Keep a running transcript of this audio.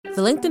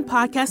The LinkedIn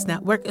Podcast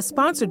Network is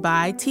sponsored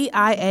by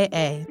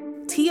TIAA.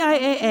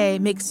 TIAA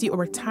makes you a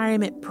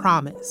retirement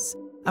promise,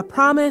 a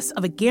promise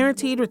of a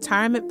guaranteed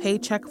retirement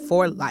paycheck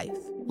for life.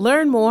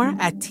 Learn more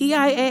at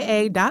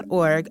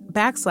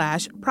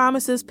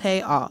TIAA.org/promises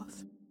pay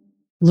off.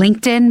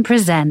 LinkedIn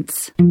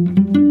presents.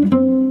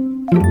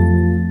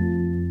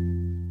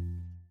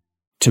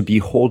 To be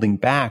holding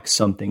back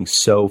something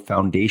so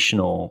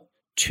foundational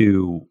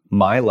to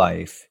my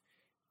life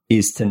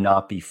is to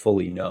not be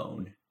fully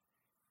known.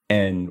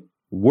 And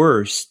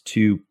worse,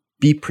 to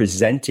be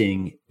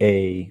presenting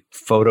a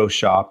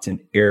photoshopped and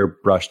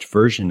airbrushed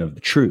version of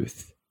the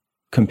truth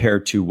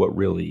compared to what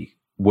really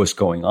was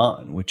going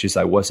on, which is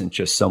I wasn't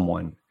just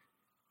someone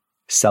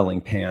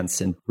selling pants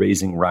and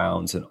raising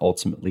rounds and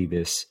ultimately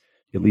this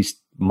at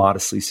least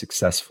modestly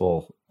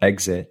successful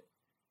exit.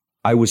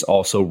 I was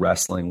also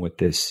wrestling with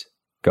this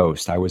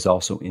ghost. I was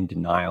also in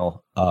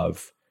denial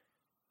of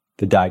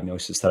the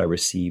diagnosis that I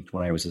received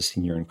when I was a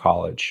senior in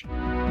college.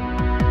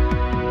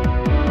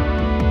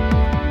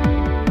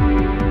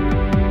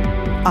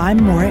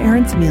 I'm Morra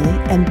Aarons-Mele,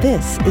 and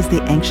this is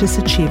The Anxious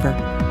Achiever.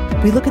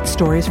 We look at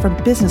stories from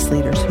business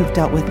leaders who've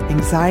dealt with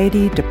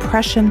anxiety,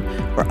 depression,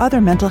 or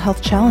other mental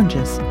health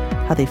challenges,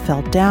 how they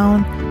fell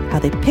down, how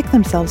they pick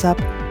themselves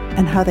up,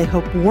 and how they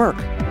hope work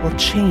will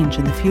change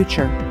in the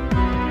future.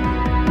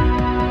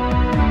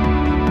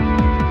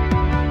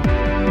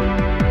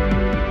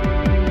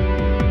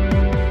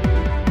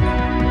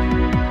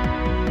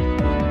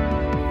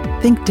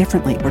 Think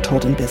differently, we're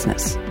told in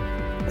business,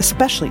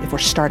 especially if we're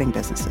starting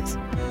businesses.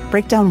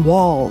 Break down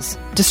walls,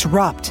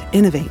 disrupt,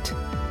 innovate.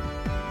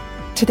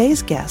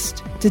 Today's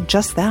guest did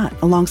just that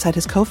alongside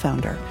his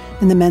co-founder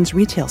in the men's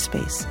retail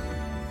space.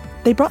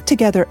 They brought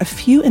together a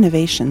few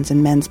innovations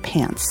in men's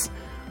pants,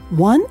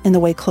 one in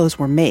the way clothes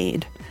were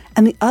made,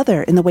 and the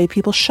other in the way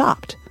people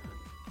shopped.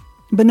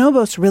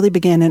 Bonobos really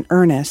began in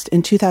earnest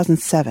in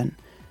 2007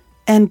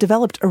 and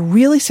developed a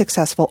really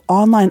successful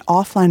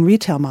online-offline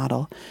retail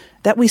model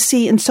that we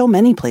see in so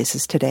many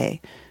places today,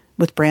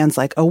 with brands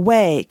like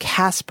Away,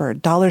 Casper,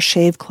 Dollar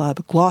Shave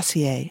Club,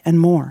 Glossier, and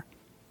more.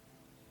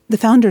 The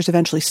founders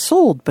eventually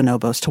sold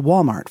Bonobos to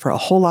Walmart for a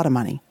whole lot of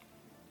money.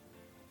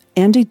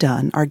 Andy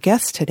Dunn, our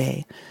guest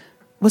today,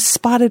 was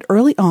spotted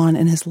early on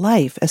in his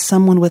life as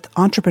someone with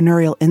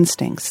entrepreneurial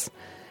instincts,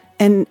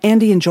 and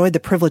Andy enjoyed the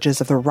privileges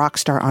of the rock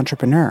star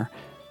entrepreneur.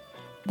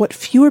 What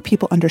fewer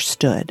people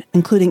understood,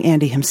 including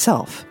Andy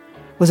himself,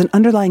 was an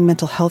underlying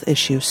mental health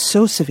issue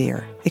so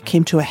severe it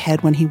came to a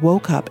head when he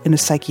woke up in a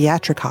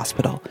psychiatric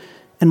hospital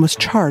and was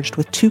charged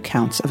with 2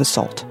 counts of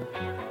assault.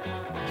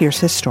 Here's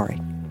his story.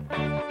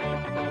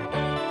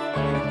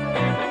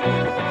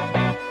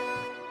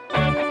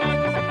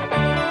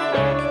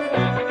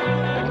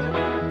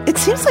 It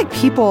seems like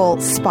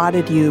people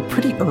spotted you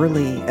pretty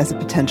early as a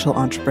potential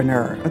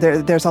entrepreneur.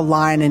 There's a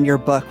line in your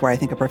book where I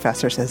think a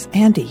professor says,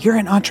 "Andy, you're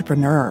an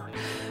entrepreneur."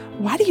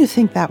 Why do you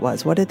think that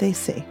was? What did they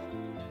see?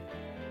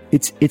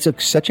 It's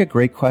such a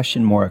great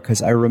question, Morra,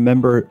 because I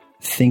remember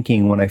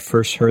thinking when I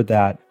first heard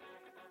that,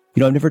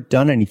 I've never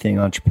done anything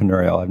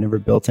entrepreneurial. I've never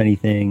built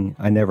anything.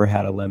 I never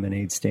had a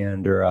lemonade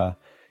stand or a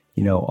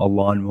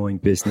lawn mowing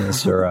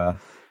business or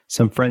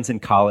some friends in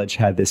college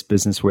had this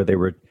business where they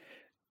were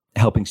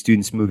helping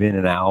students move in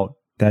and out.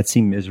 That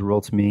seemed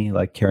miserable to me,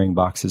 like carrying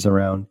boxes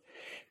around.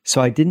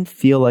 So I didn't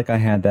feel like I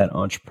had that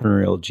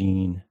entrepreneurial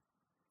gene,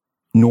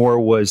 nor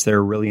was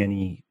there really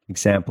any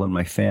example in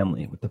my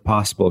family, with the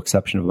possible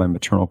exception of my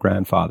maternal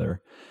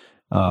grandfather,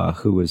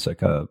 who was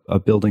like a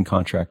building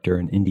contractor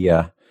in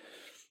India.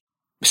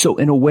 So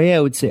in a way,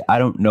 I would say I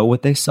don't know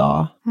what they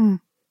saw.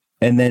 And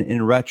then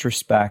in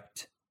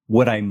retrospect,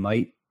 what I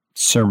might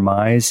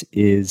surmise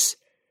is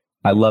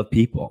I love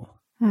people.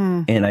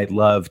 And I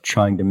love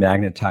trying to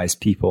magnetize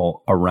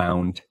people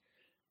around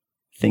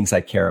things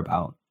I care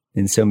about.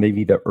 And so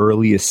maybe the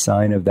earliest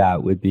sign of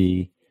that would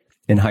be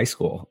in high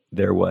school.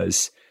 There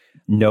was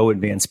no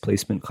advanced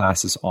placement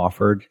classes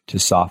offered to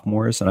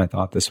sophomores, and I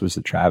thought this was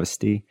a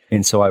travesty.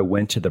 And so I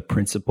went to the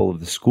principal of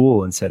the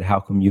school and said,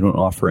 "How come you don't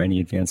offer any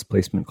advanced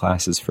placement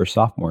classes for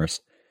sophomores?"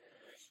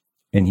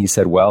 And he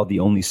said, "Well, the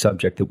only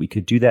subject that we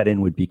could do that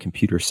in would be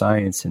computer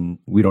science, and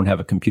we don't have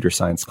a computer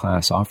science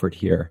class offered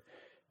here."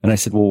 And I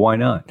said, "Well, why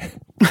not?"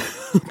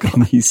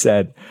 And he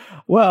said,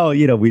 "Well,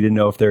 we didn't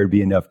know if there would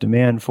be enough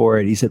demand for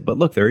it." He said, "But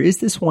look, there is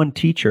this one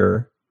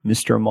teacher,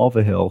 Mr.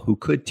 Mulvihill, who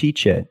could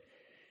teach it.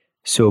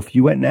 So if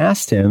you went and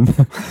asked him,"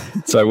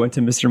 so I went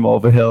to Mr.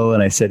 Mulvihill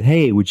and I said,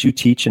 "Hey, would you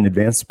teach an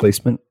advanced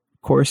placement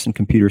course in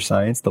computer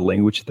science?" The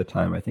language at the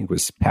time, I think,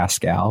 was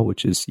Pascal,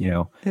 which is,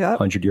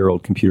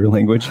 100-year-old computer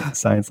language,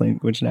 science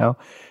language now.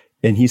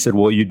 And he said,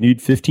 "Well, you'd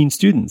need 15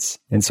 students."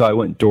 And so I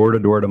went door to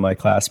door to my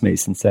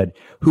classmates and said,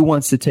 "Who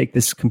wants to take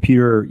this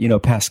computer,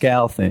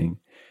 Pascal thing?"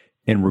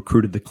 And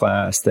recruited the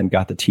class, then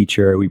got the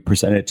teacher. We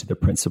presented it to the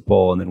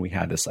principal, and then we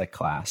had this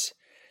class.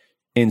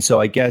 And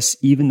so I guess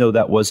even though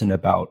that wasn't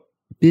about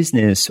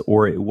business,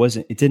 or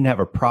it didn't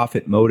have a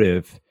profit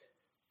motive,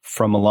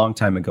 from a long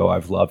time ago,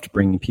 I've loved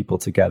bringing people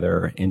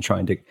together and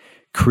trying to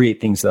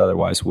create things that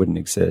otherwise wouldn't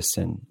exist.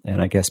 And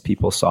I guess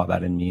people saw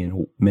that in me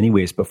in many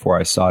ways before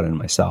I saw it in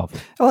myself.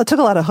 Well, it took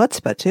a lot of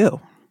chutzpah too.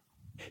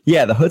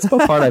 Yeah, the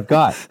chutzpah part I've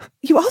got.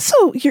 You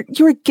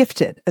were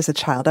gifted as a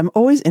child. I'm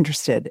always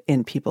interested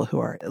in people who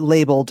are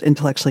labeled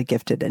intellectually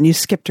gifted, and you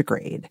skipped a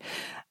grade.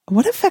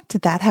 What effect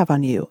did that have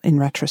on you in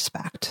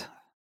retrospect?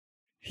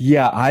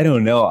 Yeah, I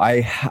don't know.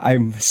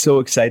 I'm so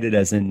excited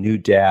as a new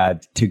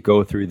dad to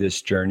go through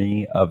this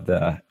journey of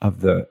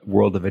the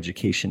world of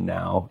education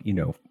now,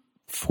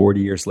 40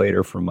 years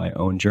later from my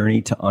own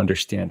journey, to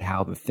understand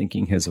how the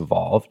thinking has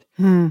evolved.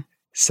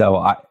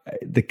 So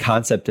the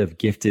concept of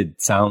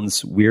gifted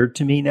sounds weird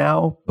to me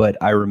now, but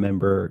I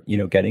remember,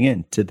 getting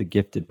into the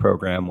gifted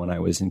program when I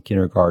was in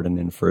kindergarten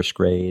and first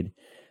grade.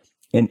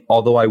 And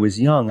although I was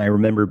young, I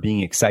remember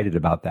being excited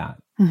about that.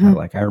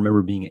 I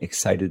remember being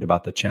excited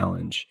about the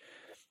challenge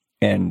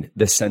and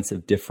the sense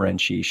of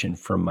differentiation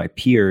from my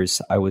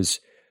peers. I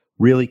was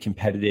really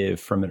competitive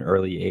from an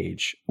early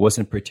age,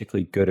 wasn't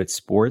particularly good at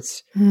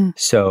sports.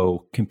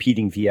 So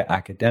competing via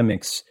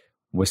academics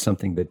was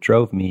something that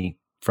drove me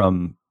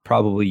from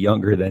probably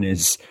younger than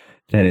is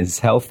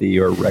healthy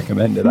or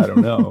recommended. I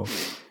don't know.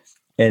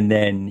 And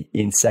then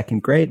in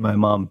second grade, my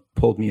mom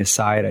pulled me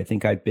aside. I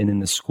think I'd been in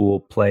the school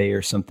play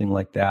or something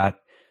like that.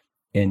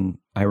 And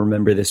I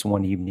remember this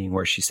one evening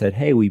where she said,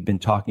 "Hey, we've been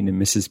talking to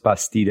Mrs.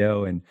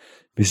 Bastido, and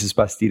Mrs.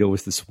 Bastido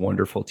was this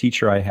wonderful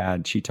teacher I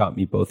had. She taught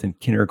me both in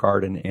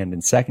kindergarten and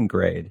in second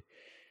grade.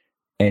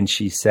 And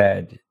she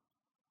said,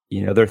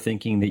 they're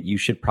thinking that you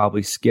should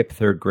probably skip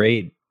third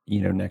grade,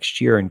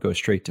 next year and go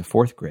straight to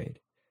fourth grade."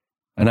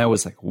 And I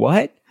was like,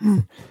 "What?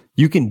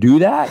 You can do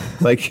that?"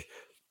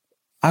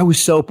 I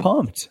was so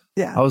pumped.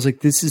 Yeah. I was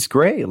like, "This is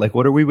great.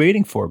 What are we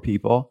waiting for,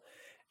 people?"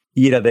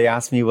 They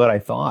asked me what I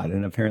thought,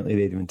 and apparently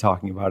they'd been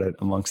talking about it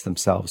amongst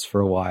themselves for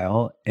a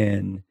while.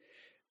 And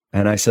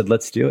I said,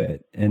 "Let's do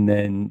it." And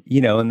then,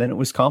 and then it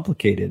was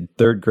complicated.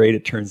 Third grade,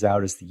 it turns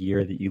out, is the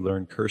year that you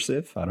learn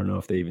cursive. I don't know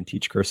if they even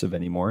teach cursive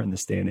anymore in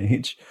this day and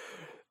age.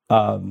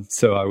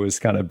 So I was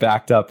kind of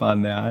backed up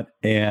on that.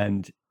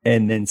 And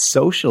then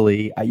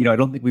socially, I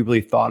don't think we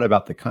really thought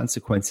about the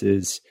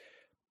consequences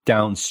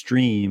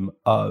downstream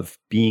of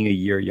being a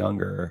year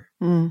younger.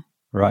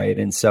 Right.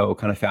 And so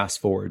kind of fast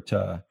forward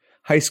to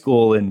high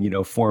school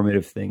and,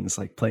 formative things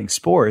like playing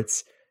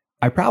sports.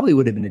 I probably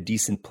would have been a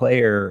decent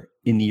player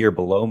in the year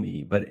below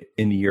me, but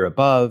in the year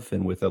above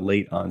and with a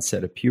late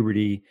onset of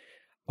puberty,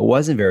 I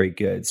wasn't very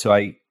good. So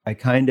I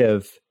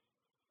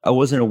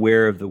wasn't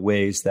aware of the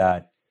ways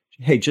that,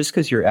 hey, just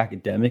because you're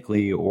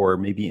academically or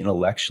maybe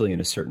intellectually in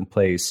a certain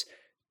place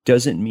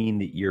doesn't mean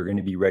that you're going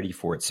to be ready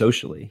for it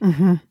socially.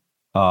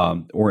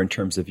 Or in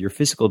terms of your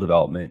physical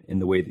development, in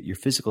the way that your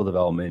physical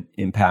development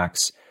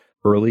impacts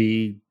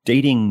early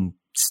dating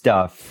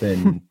stuff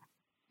and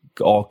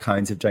all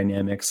kinds of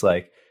dynamics.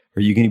 Like,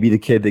 are you going to be the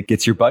kid that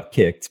gets your butt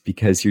kicked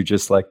because you're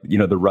just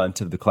the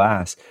runt of the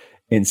class?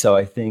 And so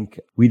I think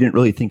we didn't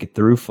really think it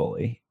through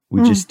fully.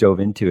 We just dove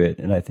into it.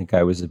 And I think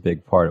I was a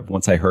big part of,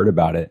 once I heard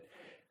about it,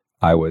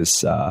 I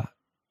was on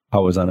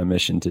a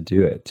mission to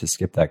do it, to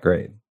skip that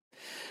grade.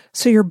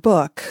 So your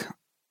book,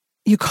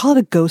 you call it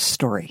a ghost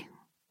story.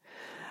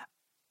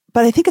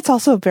 But I think it's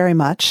also very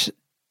much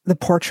the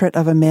portrait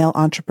of a male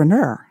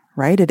entrepreneur,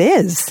 right? It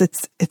is.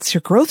 It's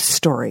your growth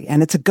story,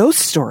 and it's a ghost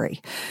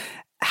story.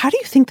 How do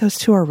you think those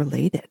two are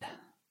related?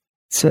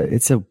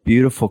 It's a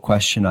beautiful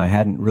question. I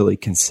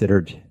hadn't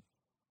considered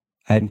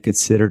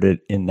it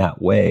in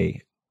that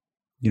way.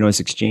 I was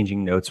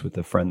exchanging notes with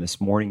a friend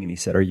this morning, and he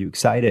said, "Are you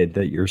excited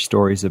that your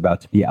story is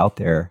about to be out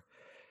there?"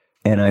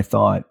 And I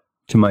thought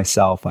to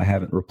myself, I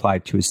haven't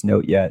replied to his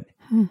note yet.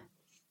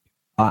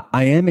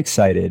 I am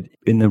excited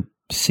in the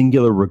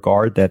singular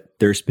regard that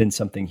there's been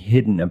something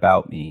hidden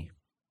about me,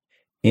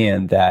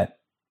 and that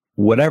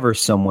whatever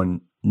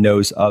someone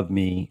knows of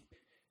me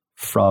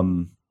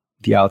from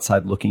the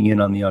outside looking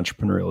in on the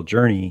entrepreneurial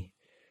journey,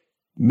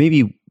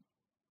 maybe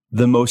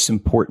the most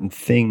important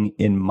thing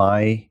in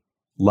my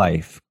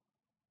life,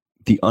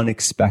 the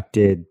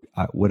unexpected,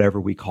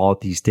 whatever we call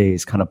it these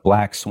days, kind of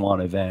black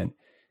swan event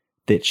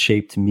that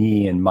shaped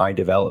me and my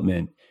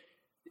development,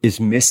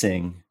 is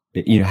missing.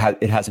 It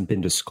hasn't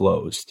been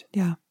disclosed.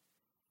 Yeah.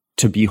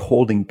 To be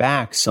holding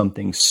back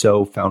something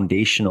so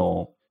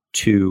foundational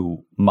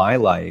to my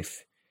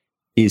life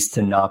is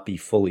to not be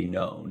fully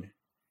known.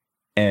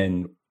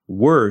 And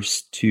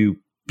worse, to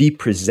be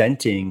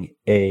presenting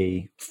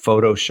a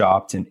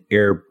photoshopped and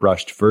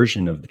airbrushed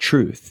version of the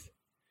truth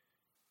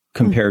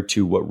compared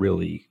to what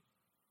really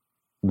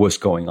was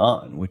going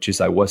on, which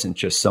is I wasn't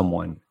just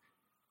someone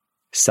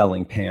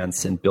selling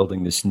pants and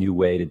building this new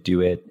way to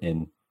do it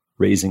and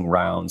raising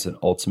rounds and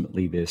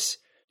ultimately this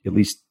at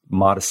least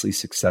modestly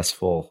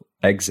successful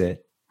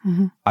exit.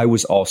 I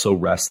was also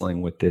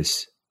wrestling with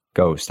this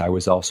ghost. I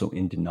was also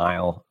in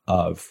denial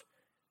of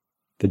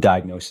the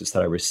diagnosis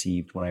that I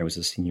received when I was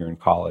a senior in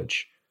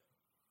college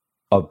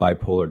of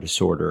bipolar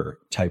disorder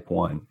type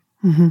 1.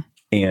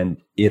 And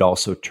it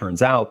also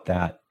turns out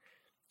that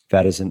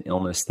that is an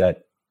illness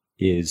that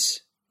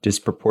is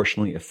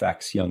disproportionately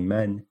affects young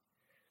men.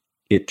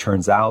 It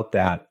turns out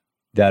that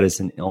that is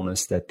an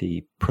illness that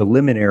the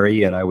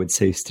preliminary, and I would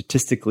say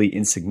statistically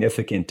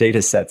insignificant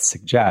data sets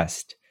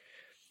suggest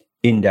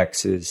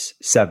indexes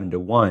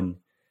 7-1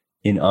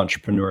 in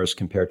entrepreneurs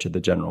compared to the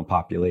general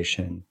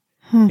population.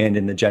 And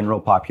in the general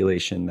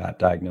population, that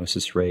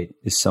diagnosis rate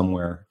is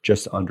somewhere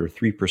just under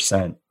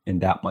 3%,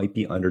 and that might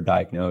be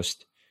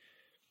underdiagnosed.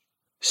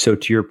 So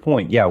to your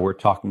point, yeah, we're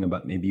talking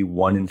about maybe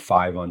 1 in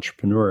 5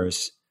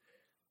 entrepreneurs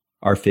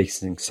are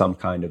facing some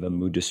kind of a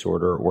mood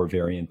disorder or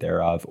variant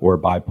thereof or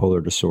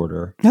bipolar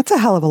disorder. That's a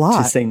hell of a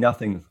lot. To say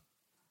nothing,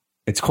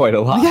 it's quite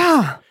a lot.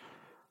 Yeah.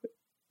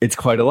 It's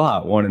quite a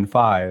lot, 1 in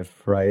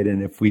 5, right?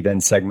 And if we then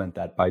segment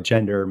that by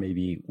gender,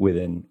 maybe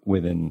within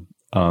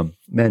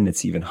men,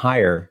 it's even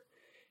higher.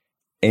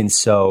 And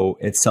so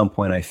at some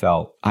point I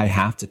felt I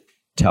have to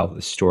tell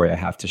this story. I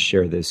have to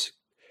share this.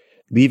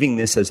 Leaving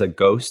this as a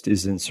ghost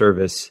is in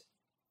service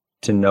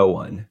to no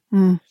one.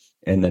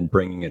 And then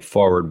bringing it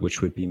forward,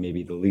 which would be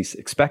maybe the least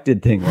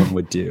expected thing one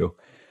would do,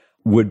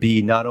 would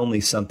be not only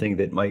something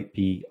that might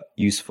be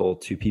useful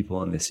to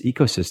people in this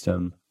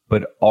ecosystem,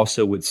 but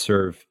also would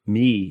serve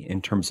me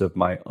in terms of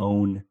my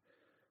own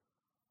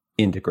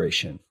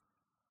integration,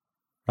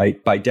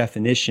 right? By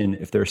definition,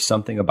 if there's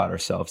something about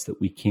ourselves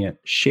that we can't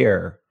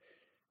share,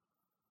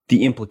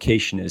 the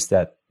implication is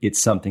that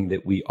it's something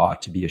that we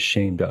ought to be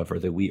ashamed of or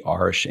that we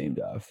are ashamed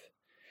of.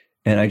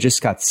 And I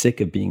just got sick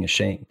of being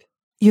ashamed.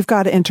 You've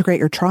got to integrate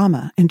your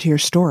trauma into your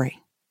story.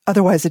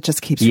 Otherwise, it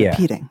just keeps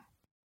repeating.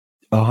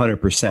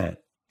 100%.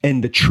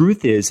 And the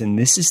truth is, and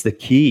this is the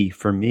key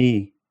for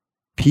me,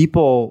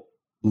 people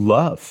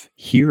love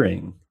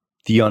hearing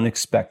the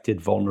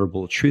unexpected,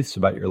 vulnerable truths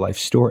about your life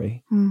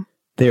story.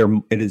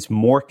 It is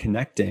more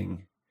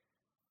connecting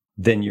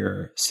than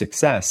your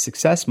success.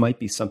 Success might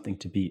be something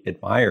to be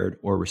admired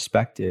or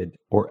respected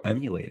or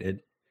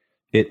emulated.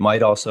 It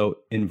might also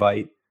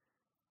invite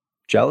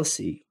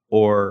jealousy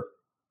or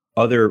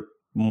other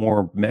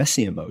more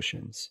messy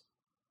emotions.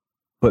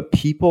 But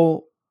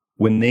people,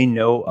 when they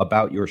know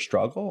about your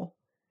struggle,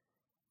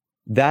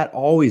 that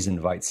always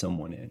invites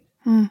someone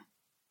in.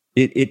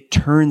 It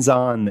turns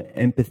on the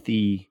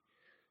empathy.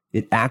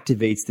 It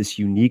activates this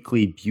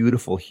uniquely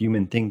beautiful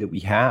human thing that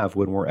we have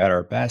when we're at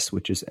our best,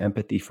 which is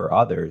empathy for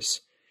others.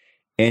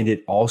 And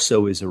it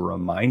also is a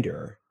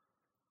reminder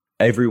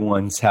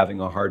everyone's having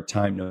a hard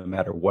time, no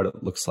matter what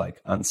it looks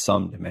like, on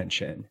some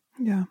dimension.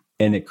 Yeah.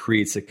 And it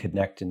creates a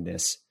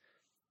connectedness.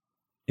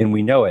 And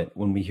we know it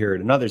when we hear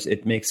it in others.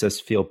 It makes us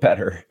feel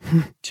better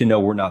to know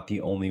we're not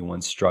the only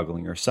ones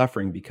struggling or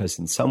suffering, because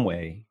in some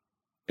way,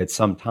 at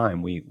some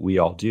time, we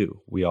all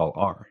do. We all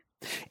are.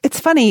 It's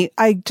funny.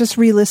 I just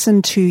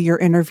re-listened to your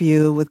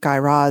interview with Guy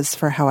Raz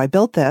for How I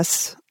Built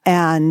This.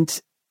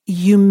 And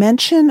you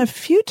mentioned a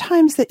few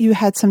times that you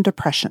had some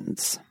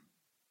depressions,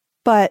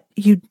 but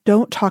you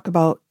don't talk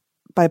about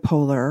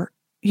bipolar.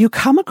 You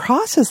come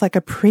across as like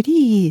a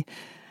pretty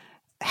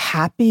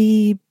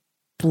happy,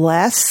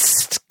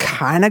 blessed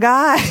kind of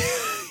guy.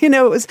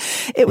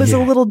 It was a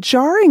little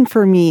jarring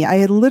for me. I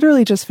had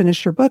literally just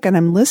finished your book and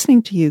I'm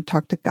listening to you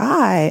talk to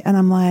Guy and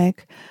I'm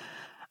like,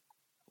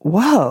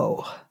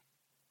 whoa,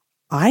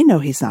 I know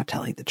he's not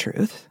telling the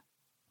truth.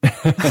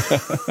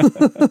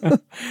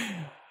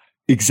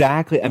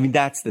 Exactly. I mean,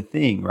 that's the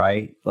thing,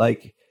 right?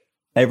 Like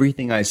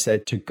everything I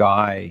said to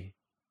Guy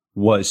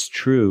was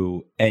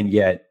true, and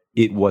yet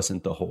it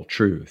wasn't the whole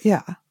truth.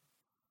 Yeah.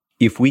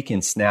 If we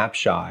can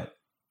snapshot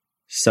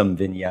some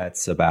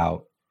vignettes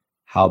about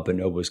how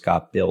Bonobos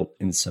got built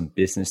and some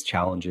business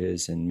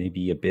challenges and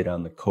maybe a bit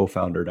on the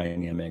co-founder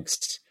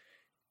dynamics,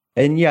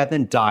 and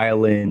then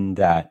dial in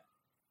that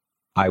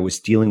I was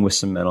dealing with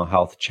some mental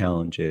health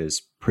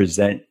challenges,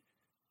 present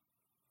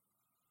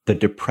the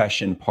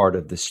depression part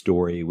of the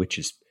story, which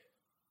is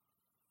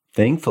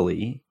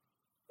thankfully,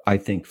 I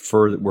think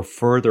we're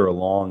further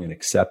along in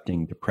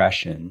accepting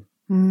depression.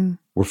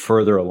 We're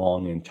further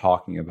along in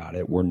talking about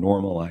it. We're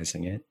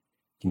normalizing it.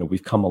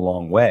 We've come a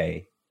long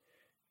way.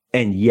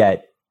 And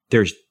yet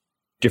there's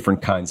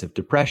different kinds of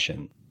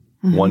depression.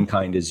 One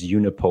kind is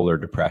unipolar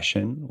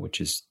depression,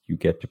 which is you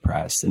get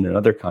depressed. And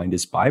another kind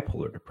is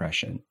bipolar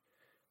depression,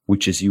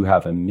 which is you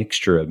have a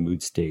mixture of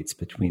mood states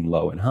between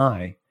low and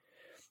high.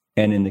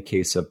 And in the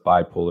case of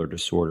bipolar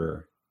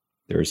disorder,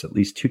 there's at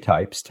least 2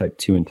 types, type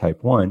 2 and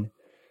type 1.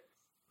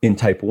 In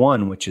type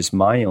 1, which is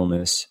my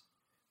illness,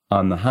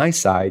 on the high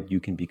side, you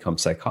can become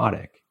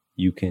psychotic.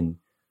 You can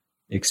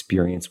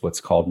experience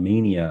what's called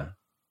mania.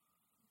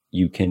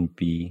 You can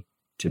be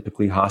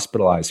typically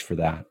hospitalized for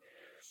that.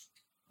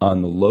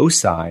 On the low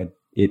side,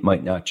 it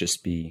might not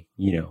just be,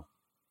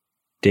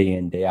 day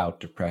in, day out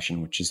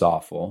depression, which is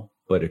awful,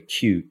 but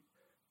acute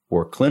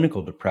or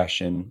clinical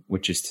depression,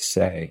 which is to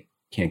say,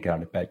 can't get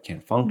out of bed,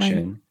 can't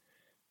function. Right.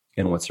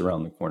 And what's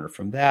around the corner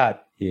from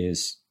that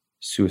is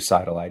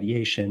suicidal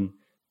ideation.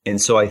 And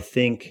so I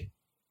think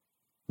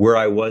where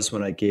I was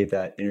when I gave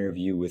that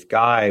interview with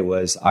Guy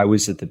was I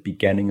was at the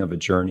beginning of a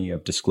journey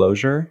of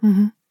disclosure,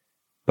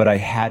 but I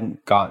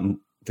hadn't gotten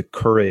the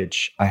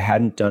courage. I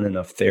hadn't done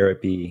enough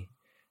therapy.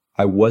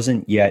 I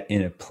wasn't yet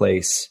in a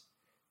place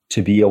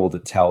to be able to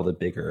tell the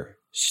bigger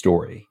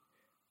story.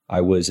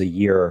 I was a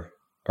year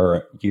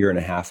and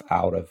a half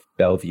out of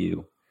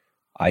Bellevue.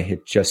 I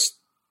had just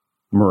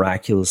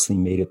miraculously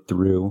made it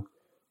through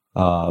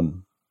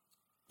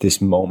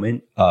this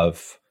moment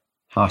of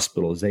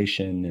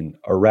hospitalization and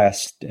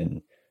arrest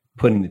and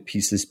putting the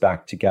pieces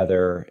back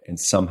together, and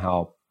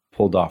somehow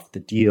pulled off the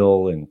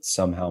deal. And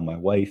somehow my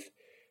wife,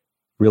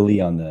 really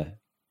on the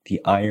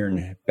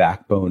iron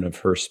backbone of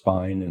her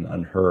spine and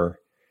on her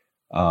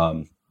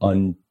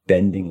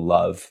unbending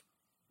love,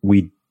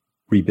 we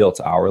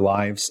rebuilt our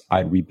lives.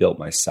 I'd rebuilt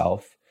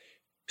myself.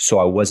 So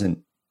I wasn't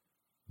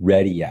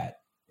ready yet.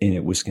 And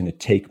it was going to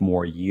take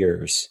more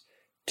years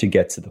to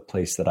get to the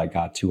place that I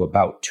got to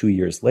about 2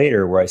 years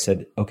later, where I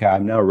said, okay,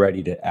 I'm now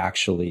ready to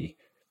actually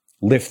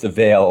lift the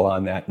veil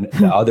on that,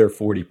 the other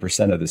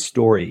 40% of the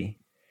story.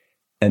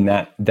 And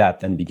that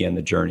then began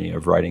the journey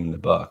of writing the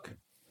book.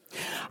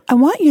 I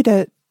want you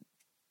to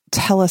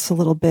tell us a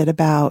little bit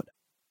about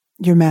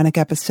your manic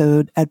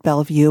episode at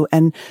Bellevue,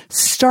 and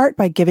start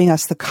by giving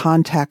us the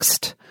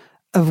context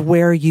of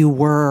where you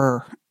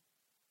were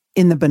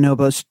in the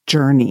Bonobos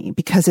journey,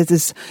 because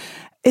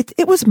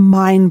it was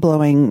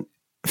mind-blowing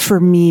for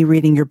me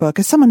reading your book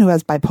as someone who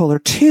has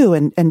bipolar 2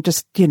 and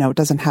just,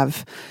 doesn't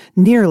have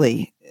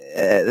nearly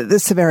the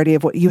severity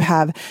of what you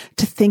have,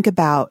 to think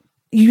about.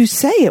 You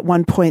say at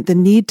one point the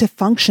need to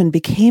function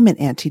became an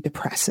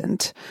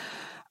antidepressant.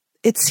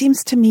 It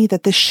seems to me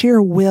that the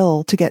sheer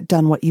will to get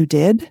done what you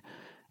did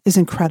is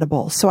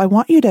incredible. So I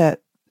want you to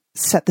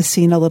set the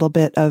scene a little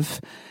bit of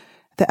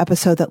the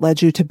episode that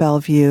led you to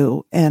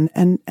Bellevue and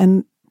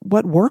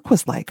what work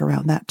was like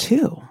around that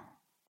too.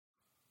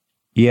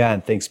 Yeah.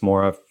 And thanks,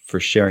 Morra, for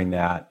sharing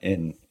that.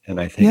 And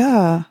I think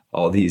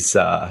all these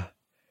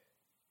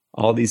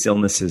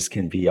illnesses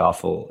can be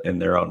awful in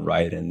their own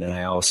right. And then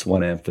I also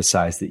want to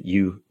emphasize that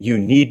you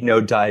need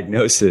no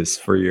diagnosis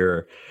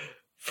for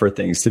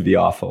things to be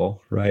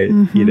awful, right?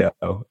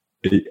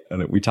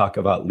 And we talk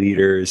about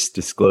leaders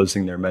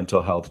disclosing their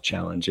mental health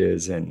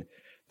challenges, and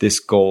this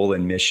goal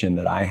and mission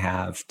that I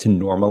have to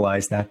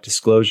normalize that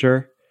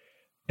disclosure.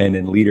 And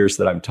in leaders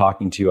that I'm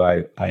talking to,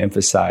 I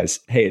emphasize,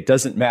 hey, it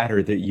doesn't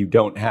matter that you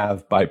don't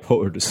have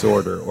bipolar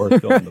disorder or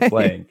fill in the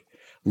blank.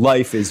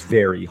 Life is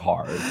very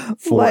hard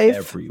for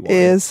everyone. Life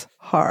is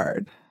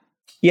hard.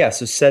 Yeah.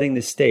 So setting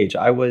the stage,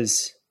 I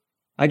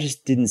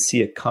just didn't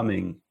see it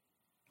coming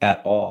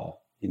at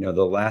all.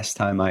 The last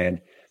time I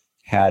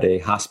had a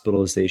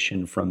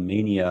hospitalization from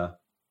mania,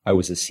 I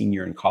was a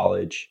senior in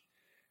college.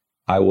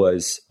 I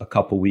was a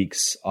couple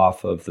weeks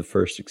off of the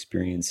first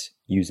experience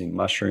using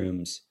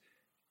mushrooms.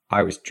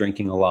 I was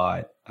drinking a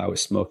lot. I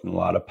was smoking a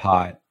lot of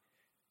pot.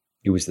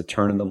 It was the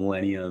turn of the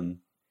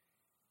millennium.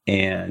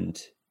 And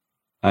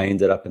I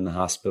ended up in the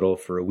hospital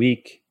for a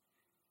week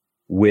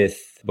with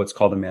what's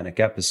called a manic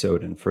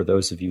episode. And for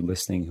those of you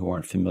listening who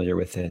aren't familiar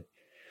with it,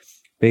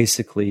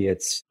 basically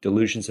it's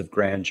delusions of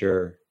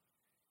grandeur,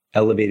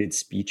 elevated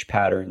speech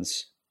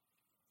patterns,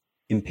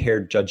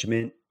 impaired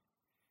judgment.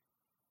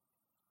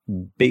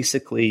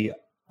 Basically,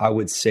 I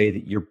would say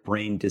that your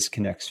brain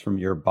disconnects from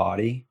your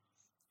body,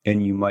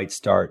 and you might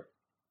start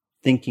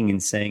thinking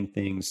and saying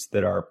things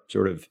that are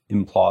sort of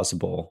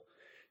implausible,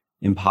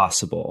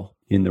 impossible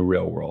in the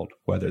real world,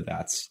 whether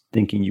that's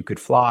thinking you could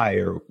fly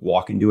or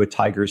walk into a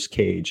tiger's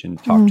cage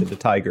and talk to the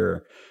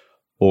tiger,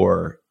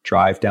 or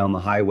drive down the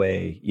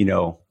highway,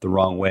 the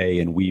wrong way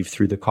and weave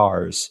through the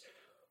cars,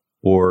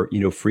 or,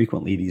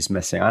 frequently these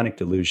messianic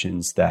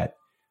delusions that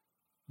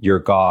you're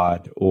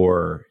God,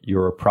 or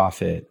you're a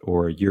prophet,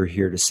 or you're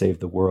here to save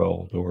the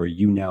world, or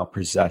you now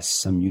possess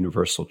some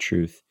universal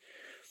truth.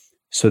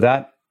 So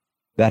that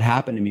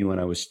happened to me when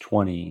I was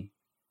 20.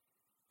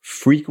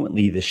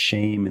 Frequently, the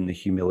shame and the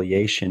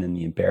humiliation and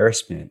the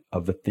embarrassment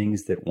of the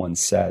things that one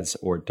says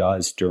or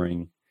does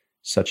during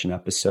such an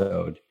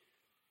episode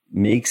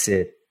makes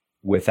it,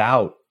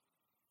 without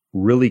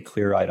really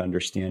clear-eyed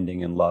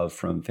understanding and love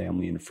from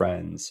family and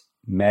friends,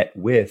 met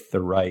with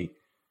the right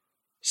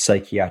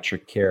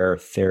psychiatric care,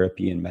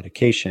 therapy, and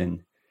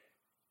medication,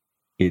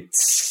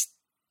 it's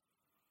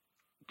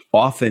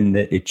often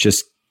that it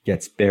just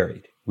gets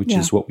buried, which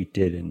is what we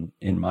did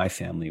in my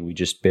family. We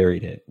just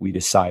buried it. We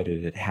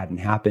decided it hadn't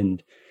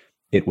happened.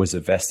 It was a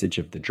vestige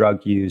of the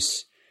drug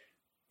use.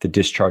 The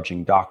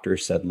discharging doctor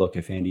said, look,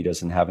 if Andy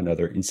doesn't have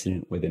another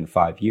incident within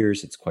 5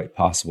 years, it's quite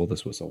possible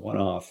this was a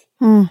one-off.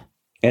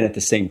 And at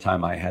the same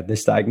time, I had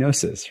this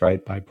diagnosis,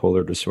 right?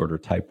 Bipolar disorder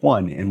type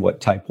 1. And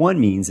what type 1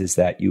 means is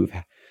that you've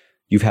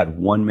had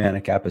one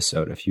manic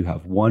episode. If you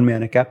have one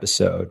manic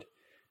episode,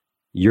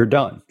 you're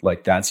done.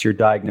 Like, that's your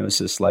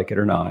diagnosis, like it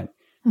or not.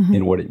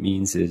 And what it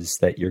means is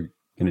that you're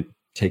going to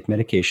take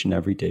medication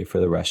every day for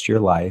the rest of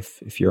your life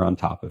if you're on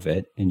top of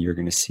it. And you're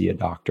going to see a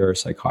doctor, a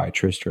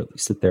psychiatrist, or at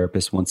least a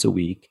therapist once a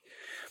week.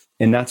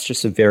 And that's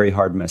just a very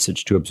hard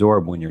message to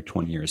absorb when you're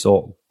 20 years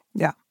old.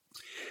 Yeah.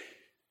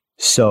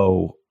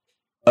 So,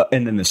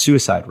 and then the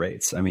suicide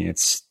rates, I mean,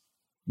 it's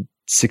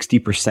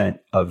 60%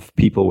 of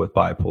people with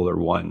bipolar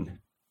 1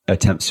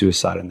 attempt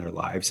suicide in their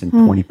lives, and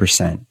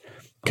 20%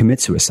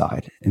 commit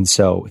suicide. And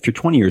so if you're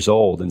 20 years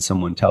old and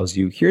someone tells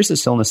you, here's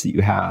this illness that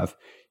you have,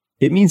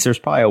 it means there's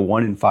probably a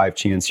 1 in 5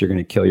 chance you're going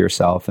to kill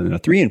yourself and a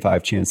 3 in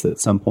 5 chance that at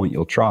some point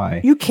you'll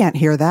try. You can't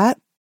hear that.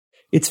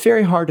 It's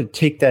very hard to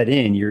take that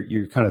in.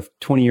 You're kind of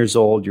 20 years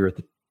old. You're at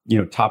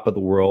the top of the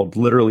world.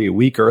 Literally a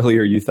week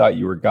earlier, you thought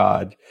you were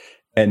God.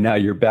 And now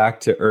you're back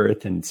to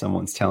earth and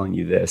someone's telling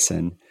you this.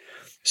 And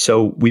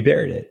so we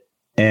buried it.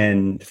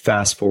 And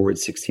fast forward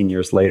 16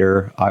 years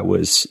later, I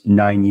was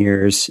 9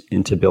 years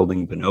into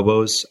building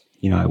Bonobos.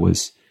 I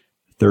was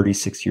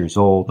 36 years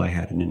old. I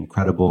had an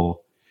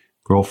incredible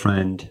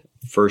girlfriend,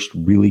 first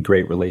really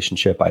great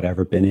relationship I'd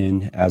ever been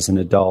in as an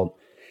adult.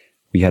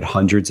 We had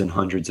hundreds and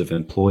hundreds of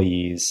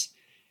employees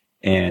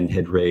and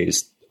had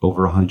raised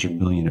over 100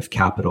 million of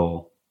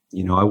capital.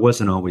 I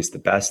wasn't always the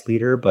best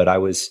leader, but I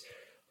was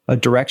a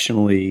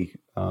directionally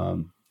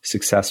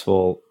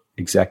successful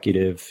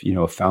executive,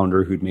 a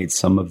founder who'd made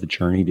some of the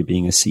journey to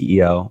being a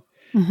CEO.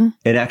 Mm-hmm.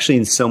 And actually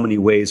in so many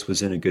ways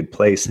was in a good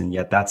place. And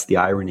yet that's the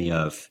irony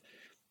of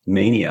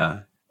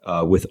mania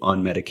with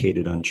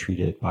unmedicated,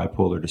 untreated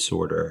bipolar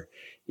disorder,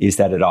 is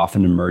that it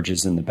often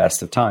emerges in the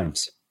best of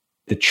times.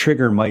 The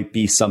trigger might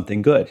be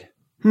something good,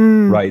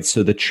 right?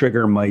 So the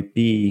trigger might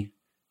be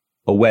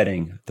a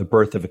wedding, the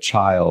birth of a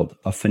child,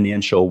 a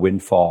financial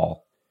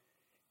windfall.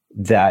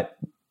 That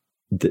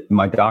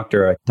my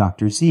doctor,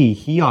 Dr. Z,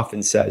 he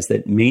often says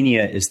that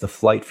mania is the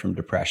flight from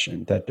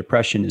depression, that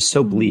depression is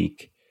so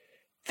bleak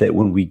that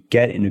when we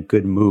get in a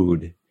good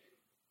mood,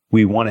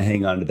 we want to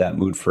hang on to that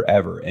mood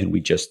forever and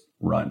we just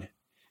run.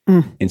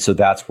 And so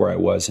that's where I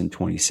was in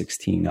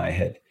 2016. I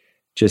had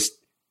just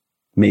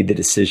made the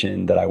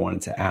decision that I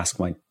wanted to ask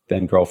my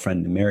then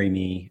girlfriend to marry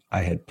me.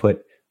 I had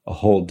put a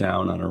hold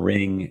down on a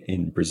ring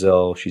in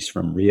Brazil. She's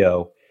from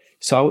Rio.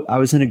 So I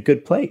was in a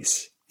good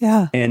place.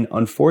 Yeah. And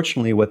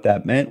unfortunately, what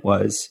that meant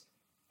was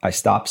I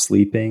stopped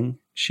sleeping.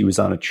 She was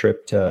on a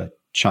trip to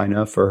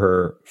China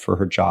for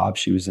her job.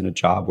 She was in a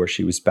job where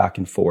she was back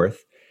and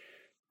forth.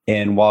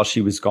 And while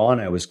she was gone,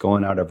 I was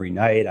going out every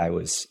night. I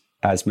was,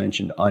 as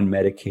mentioned,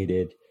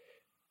 unmedicated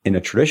in a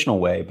traditional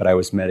way, but I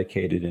was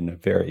medicated in a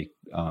very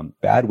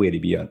bad way to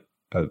be a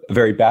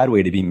very bad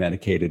way to be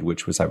medicated,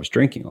 which was I was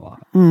drinking a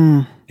lot.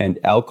 And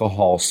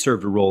alcohol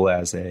served a role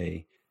as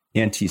a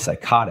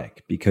antipsychotic,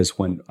 because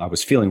when I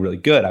was feeling really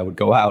good, I would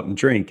go out and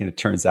drink, and it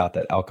turns out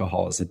that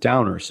alcohol is a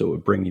downer, so it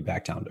would bring me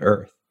back down to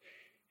earth.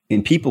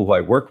 And people who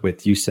I worked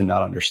with used to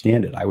not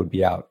understand it. I would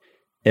be out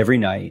every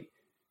night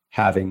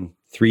having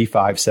 3,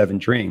 5, 7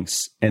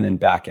 drinks and then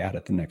back at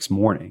it the next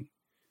morning.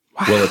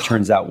 Wow. Well, it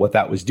turns out what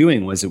that was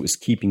doing was it was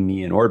keeping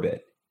me in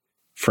orbit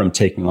from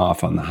taking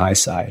off on the high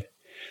side.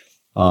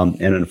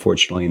 And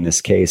unfortunately, in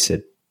this case,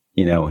 it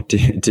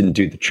didn't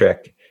do the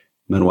trick.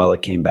 Manuela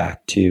came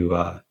back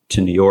to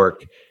New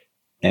York,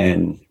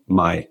 and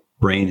my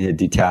brain had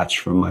detached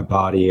from my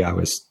body. I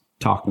was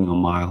talking a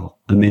mile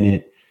a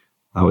minute.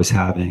 I was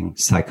having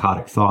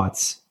psychotic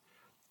thoughts.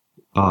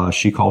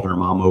 She called her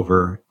mom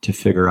over to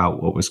figure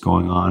out what was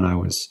going on. I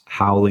was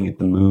howling at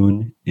the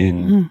moon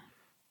in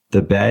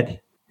the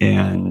bed.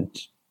 And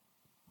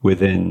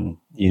within,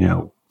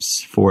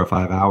 4 or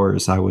 5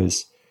 hours, I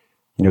was,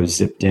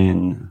 zipped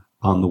in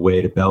on the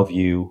way to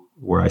Bellevue,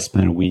 where I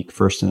spent a week,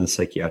 first in the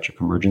psychiatric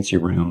emergency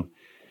room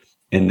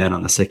and then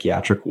on the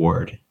psychiatric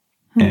ward.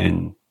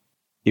 And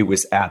it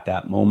was at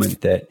that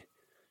moment that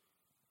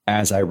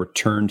as I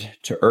returned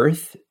to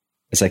earth,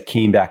 as I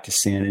came back to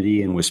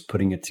sanity and was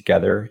putting it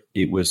together,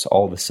 it was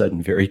all of a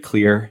sudden very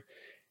clear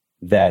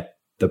that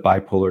the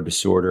bipolar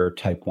disorder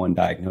type 1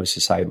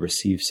 diagnosis I had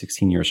received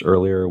 16 years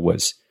earlier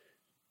was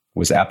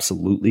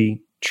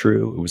absolutely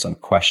true. It was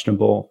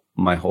unquestionable.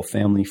 My whole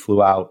family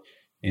flew out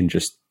and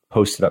just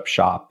posted up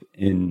shop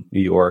in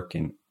New York,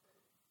 and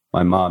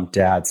my mom,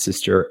 dad,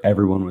 sister,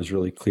 everyone was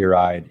really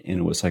clear-eyed, and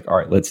it was like, all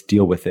right, let's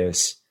deal with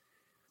this.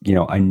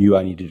 I knew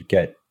I needed to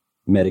get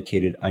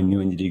medicated. I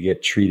knew I needed to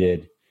get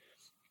treated.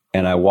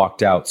 And I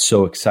walked out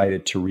so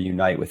excited to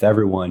reunite with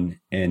everyone,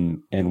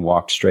 and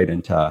walked straight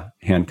into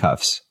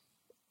handcuffs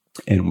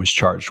and was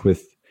charged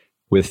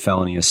with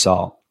felony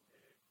assault.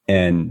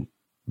 And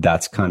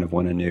that's kind of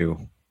when a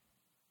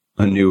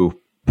new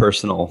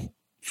personal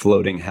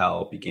floating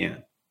hell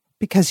began.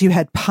 Because you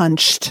had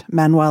punched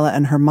Manuela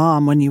and her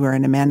mom when you were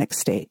in a manic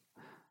state.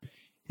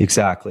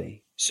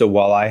 Exactly. So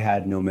while I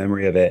had no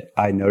memory of it,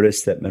 I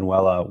noticed that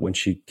Manuela, when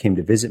she came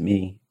to visit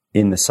me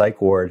in the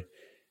psych ward,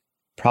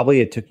 probably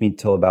it took me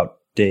till about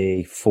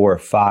day 4 or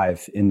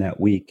 5 in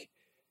that week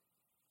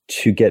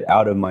to get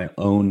out of my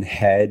own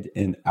head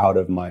and out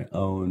of my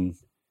own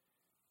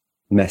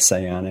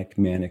messianic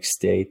manic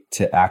state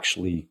to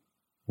actually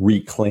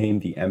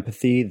reclaim the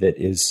empathy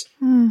that is,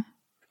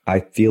 I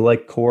feel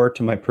like, core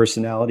to my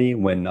personality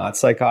when not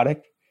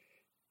psychotic.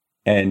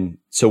 And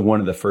so one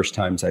of the first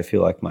times I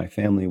feel like my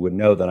family would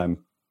know that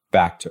I'm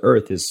back to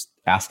earth is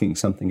asking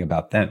something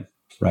about them,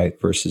 right?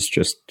 Versus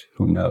just,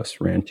 who knows,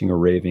 ranting or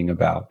raving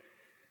about,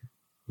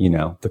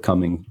 the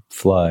coming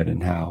flood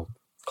and how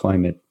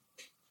climate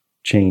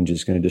change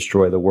is going to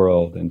destroy the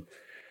world. And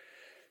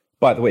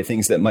By the way,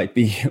 things that might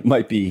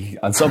be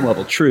on some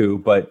level true,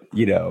 but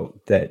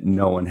that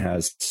no one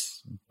has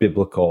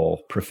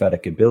biblical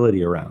prophetic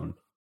ability around.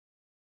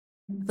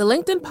 The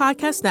LinkedIn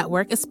Podcast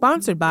Network is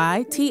sponsored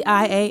by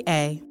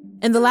TIAA.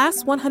 In the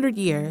last 100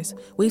 years,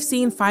 we've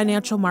seen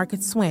financial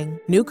markets swing,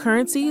 new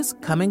currencies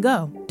come and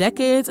go,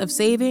 decades of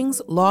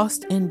savings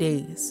lost in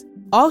days,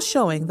 all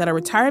showing that a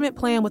retirement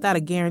plan without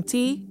a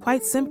guarantee,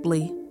 quite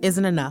simply,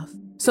 isn't enough.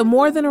 So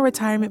more than a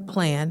retirement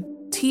plan,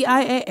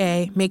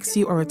 TIAA makes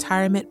you a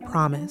retirement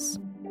promise.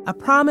 A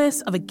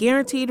promise of a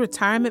guaranteed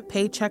retirement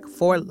paycheck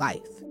for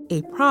life.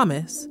 A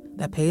promise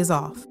that pays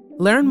off.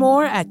 Learn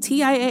more at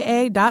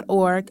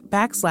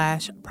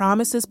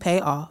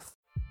TIAA.org/promisespayoff.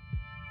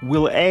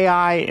 Will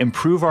AI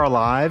improve our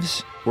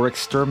lives or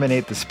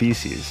exterminate the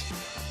species?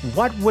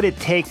 What would it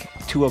take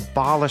to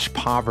abolish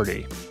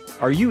poverty?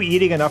 Are you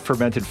eating enough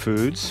fermented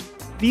foods?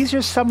 These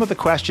are some of the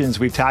questions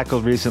we've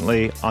tackled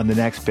recently on The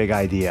Next Big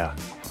Idea.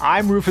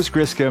 I'm Rufus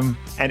Griscom,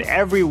 and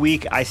every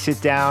week I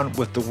sit down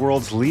with the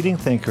world's leading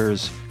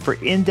thinkers for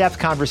in-depth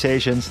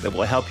conversations that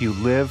will help you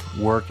live,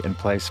 work, and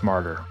play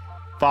smarter.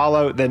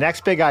 Follow The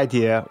Next Big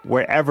Idea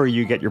wherever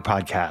you get your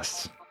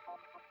podcasts.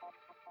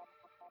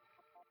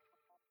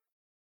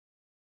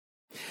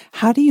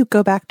 How do you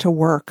go back to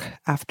work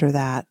after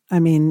that? I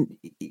mean,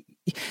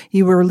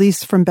 you were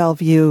released from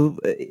Bellevue.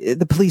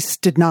 The police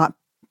did not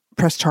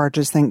press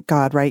charges, thank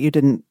God, right? You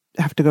didn't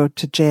have to go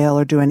to jail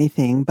or do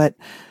anything. But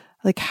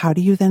how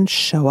do you then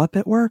show up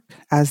at work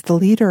as the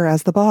leader,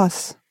 as the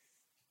boss?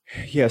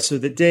 Yeah. So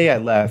the day I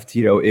left,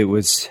 it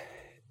was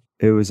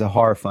a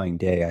horrifying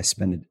day. I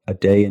spent a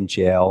day in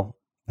jail.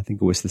 I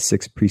think it was the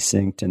 6th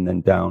precinct, and then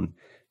down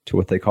to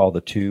what they call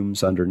the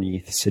tombs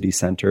underneath City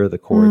Center, the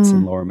courts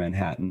in Lower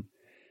Manhattan.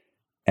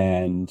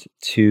 And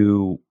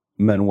to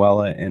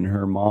Manuela and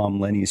her mom,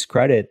 Lenny's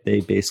credit, they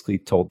basically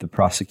told the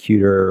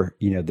prosecutor,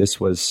 this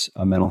was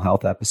a mental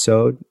health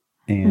episode.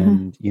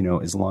 And,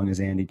 as long as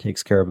Andy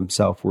takes care of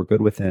himself, we're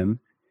good with him.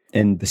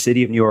 And the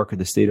city of New York, or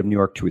the state of New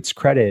York, to its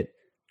credit,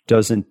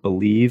 doesn't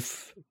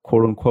believe,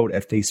 quote unquote,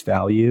 at face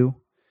value,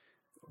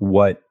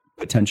 what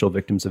potential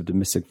victims of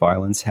domestic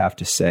violence have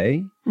to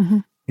say.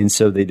 And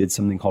so they did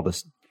something called a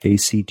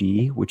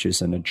ACD, which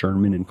is an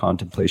adjournment in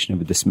contemplation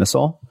of a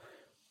dismissal,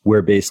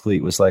 where basically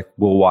it was like,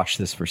 we'll watch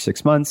this for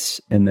 6 months.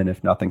 And then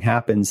if nothing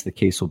happens, the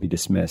case will be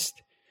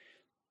dismissed,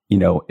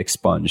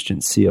 expunged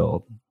and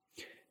sealed.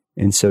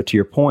 And so to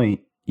your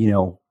point,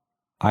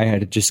 I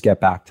had to just get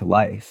back to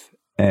life.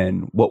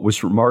 And what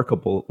was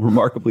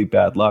remarkably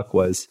bad luck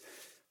was,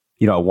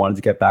 I wanted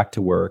to get back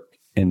to work.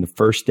 And the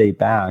first day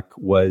back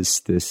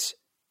was this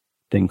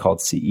thing called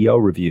CEO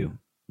review,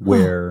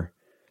 where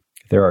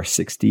there are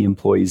 60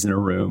 employees in a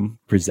room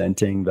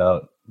presenting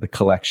the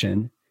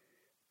collection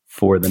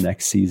for the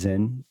next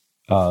season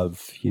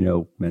of,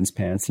 men's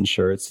pants and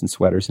shirts and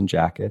sweaters and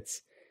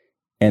jackets.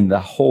 And the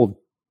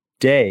whole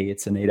day,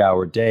 it's an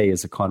 8-hour day,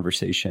 is a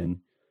conversation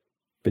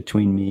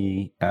between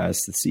me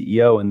as the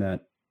CEO and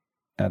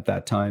at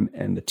that time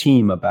and the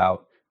team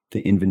about the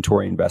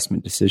inventory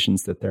investment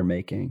decisions that they're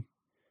making.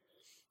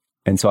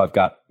 And so I've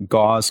got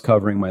gauze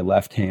covering my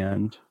left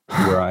hand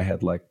where I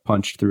had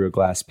punched through a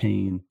glass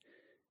pane.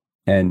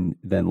 And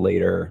then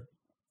later,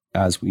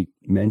 as we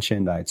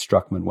mentioned, I had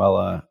struck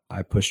Manuela.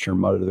 I pushed her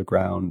mother to the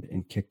ground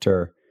and kicked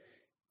her.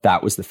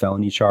 That was the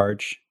felony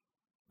charge.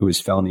 It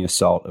was felony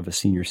assault of a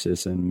senior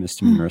citizen,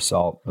 misdemeanor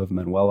assault of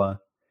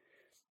Manuela.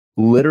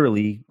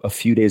 Literally a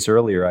few days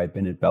earlier, I'd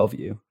been at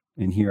Bellevue,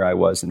 and here I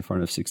was in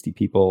front of 60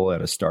 people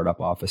at a startup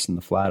office in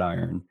the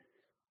Flatiron,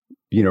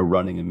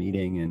 running a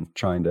meeting and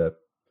trying to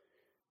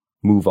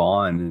move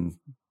on, and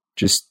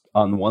just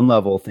on one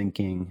level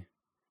thinking,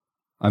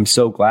 I'm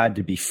so glad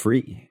to be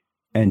free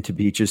and to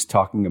be just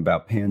talking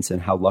about pants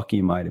and how lucky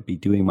am I to be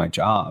doing my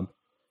job.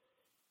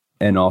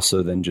 And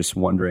also then just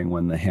wondering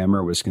when the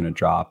hammer was going to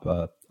drop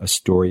a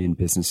story in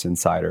Business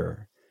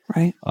Insider,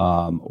 right?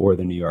 Or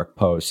the New York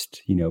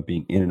Post,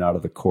 being in and out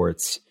of the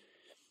courts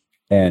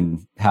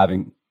and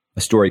having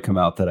a story come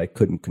out that I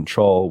couldn't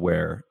control,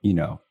 where,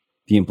 the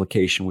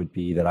implication would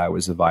be that I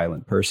was a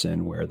violent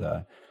person, where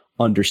the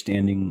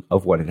understanding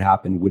of what had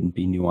happened wouldn't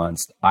be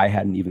nuanced. I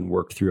hadn't even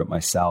worked through it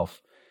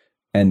myself.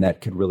 And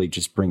that could really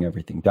just bring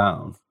everything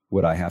down.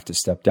 Would I have to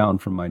step down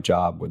from my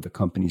job? Would the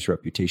company's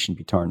reputation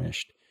be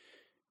tarnished?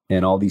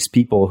 And all these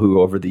people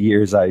who over the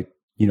years I,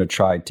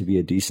 tried to be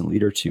a decent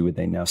leader to, would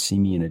they now see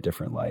me in a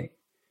different light?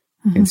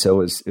 And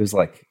so it was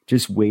like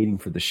just waiting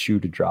for the shoe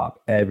to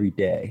drop every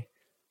day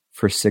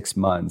for 6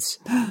 months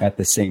at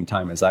the same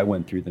time as I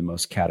went through the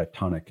most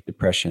catatonic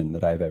depression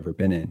that I've ever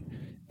been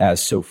in,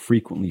 as so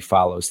frequently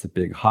follows the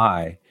big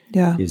high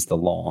is the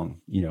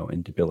long,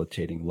 and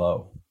debilitating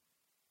low.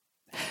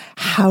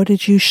 How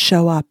did you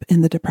show up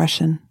in the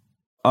depression?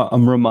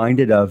 I'm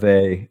reminded of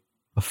a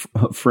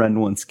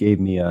friend once gave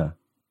me a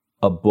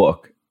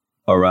book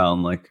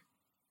around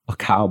a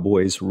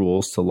cowboy's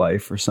rules to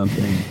life or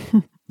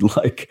something,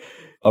 like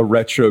a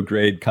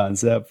retrograde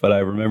concept. But I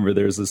remember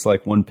there's this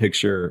one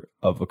picture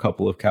of a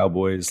couple of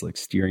cowboys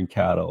steering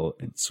cattle.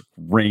 It's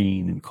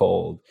rain and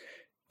cold.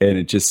 And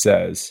it just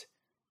says,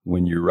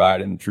 when you're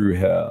riding through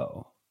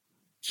hell,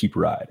 keep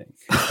riding.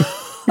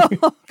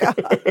 Oh,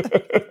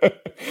 God.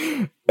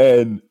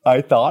 And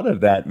I thought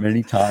of that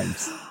many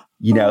times,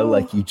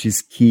 like you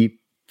just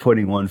keep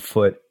putting one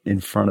foot in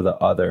front of the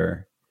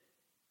other.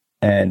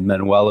 And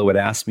Manuela would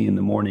ask me in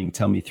the morning,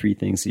 tell me 3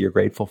 things that you're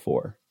grateful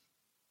for.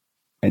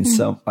 And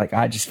so like,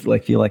 I just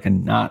feel like a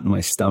knot in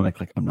my stomach.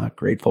 Like I'm not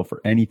grateful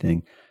for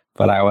anything,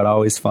 but I would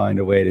always find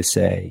a way to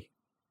say,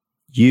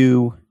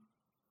 you,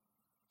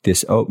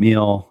 this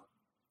oatmeal,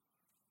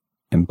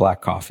 and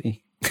black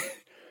coffee.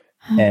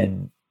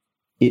 And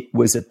it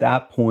was at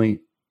that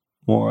point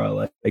more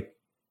like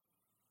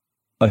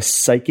a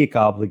psychic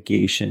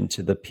obligation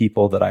to the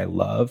people that I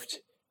loved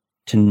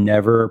to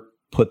never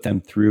put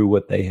them through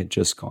what they had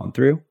just gone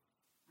through.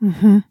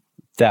 Mm-hmm.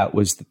 That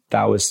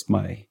was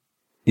my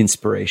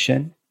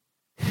inspiration.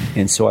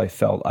 And so I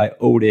felt I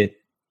owed it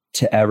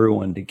to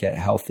everyone to get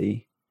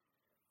healthy.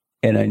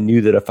 And I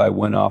knew that if I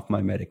went off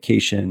my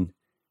medication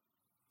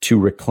to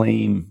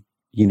reclaim,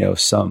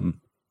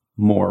 some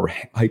more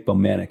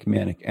hypomanic,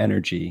 manic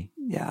energy.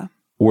 Yeah.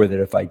 Or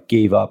that if I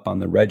gave up on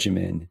the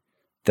regimen,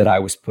 that I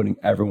was putting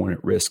everyone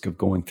at risk of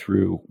going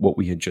through what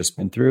we had just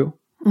been through.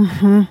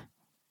 Mm-hmm.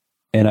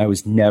 And I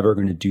was never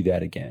going to do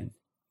that again.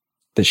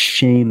 The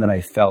shame that I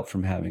felt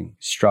from having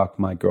struck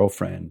my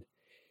girlfriend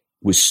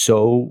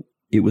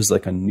it was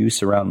like a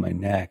noose around my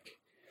neck.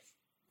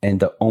 And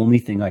the only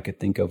thing I could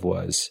think of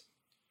was,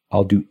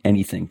 I'll do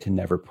anything to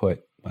never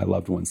put my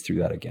loved ones through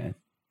that again.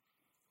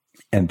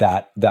 And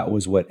that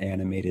was what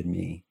animated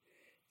me.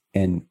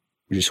 And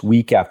just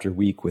week after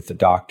week with the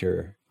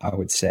doctor, I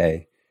would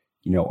say,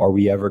 are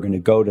we ever going to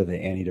go to the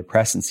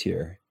antidepressants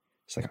here?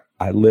 It's like,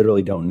 I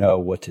literally don't know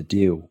what to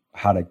do,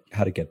 how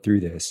to get through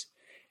this.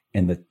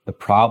 And the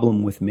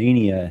problem with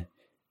mania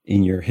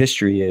in your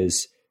history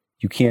is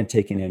you can't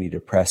take an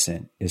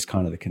antidepressant is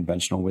kind of the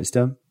conventional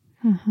wisdom,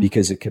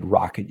 because it could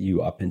rocket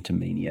you up into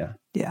mania.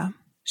 Yeah.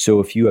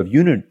 So if you have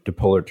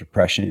unipolar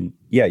depression,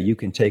 you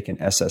can take an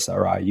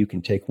SSRI, you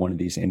can take one of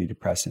these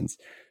antidepressants,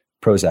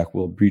 Prozac,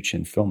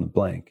 Wellbutrin, fill in the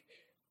blank.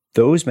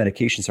 Those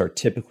medications are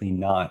typically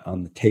not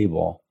on the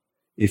table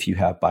if you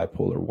have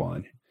bipolar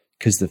 1,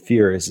 because the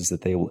fear is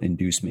that they will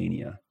induce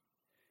mania.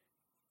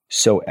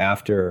 So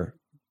after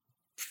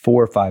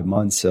 4 or 5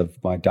 months of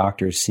my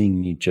doctor seeing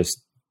me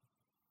just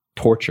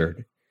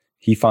tortured,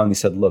 he finally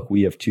said, look,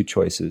 we have 2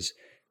 choices.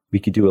 We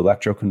could do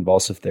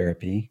electroconvulsive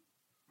therapy,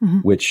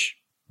 which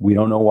we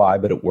don't know why,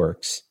 but it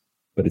works.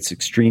 But it's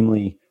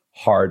extremely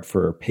hard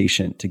for a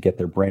patient to get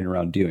their brain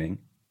around doing,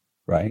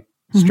 right?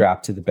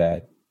 Strapped to the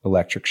bed,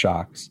 electric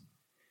shocks.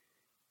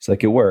 It's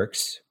like, it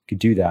works. We could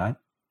do that.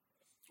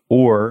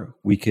 Or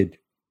we could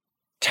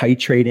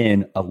titrate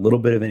in a little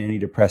bit of an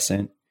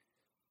antidepressant,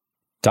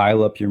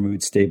 dial up your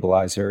mood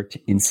stabilizer to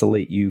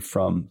insulate you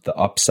from the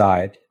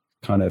upside,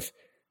 kind of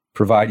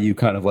provide you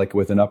kind of like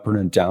with an upper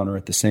and downer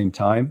at the same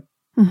time.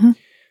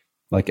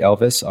 Like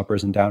Elvis,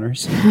 uppers and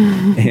downers,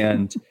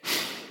 and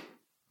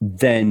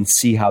then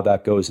see how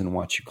that goes and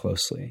watch you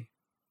closely.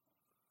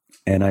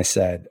 And I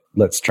said,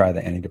 let's try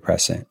the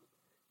antidepressant.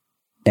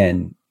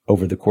 And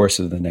over the course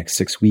of the next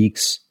 6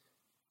 weeks,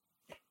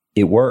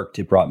 it worked.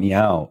 It brought me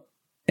out.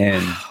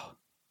 And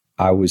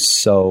I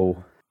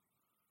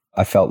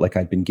felt like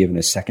I'd been given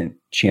a second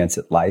chance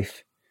at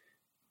life.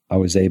 I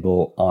was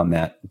able on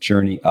that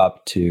journey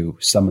up to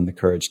summon the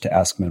courage to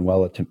ask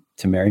Manuela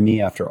to marry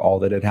me after all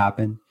that had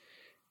happened.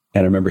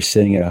 And I remember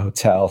sitting at a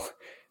hotel,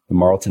 the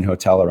Marlton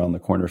Hotel around the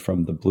corner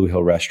from the Blue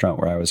Hill restaurant,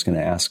 where I was going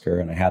to ask her,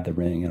 and I had the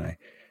ring, and I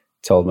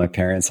told my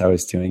parents I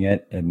was doing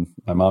it. And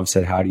my mom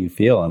said, how do you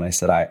feel? And I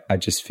said, I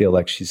just feel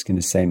like she's going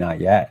to say not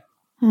yet.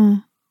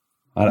 I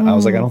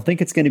was like, I don't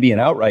think it's going to be an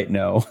outright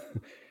no,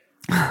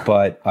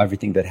 but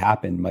everything that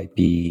happened might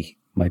be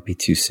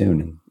too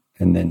soon.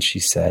 And then she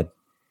said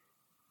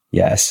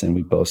yes. And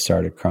we both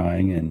started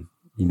crying. And,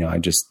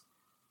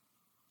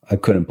 I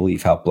couldn't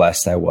believe how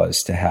blessed I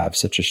was to have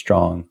such a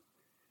strong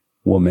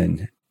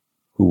woman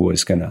who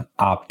was going to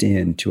opt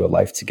in to a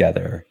life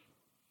together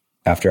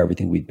after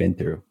everything we'd been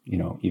through,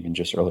 even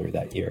just earlier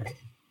that year.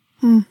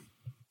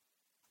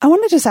 I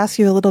want to just ask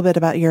you a little bit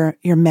about your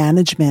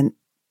management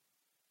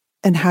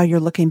and how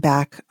you're looking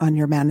back on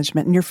your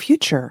management and your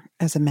future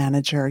as a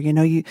manager.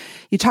 You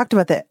talked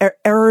about the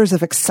errors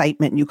of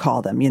excitement, you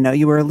call them.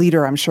 You were a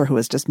leader, I'm sure, who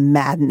was just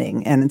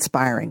maddening and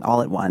inspiring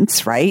all at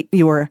once, right?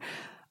 You were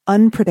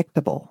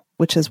unpredictable,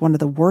 which is one of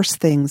the worst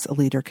things a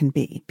leader can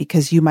be,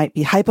 because you might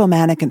be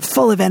hypomanic and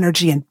full of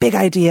energy and big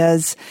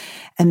ideas,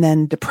 and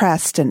then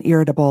depressed and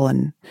irritable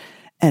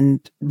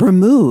and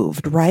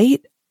removed,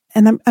 right?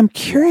 And I'm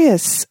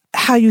curious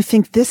how you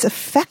think this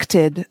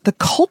affected the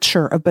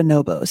culture of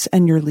Bonobos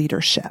and your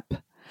leadership.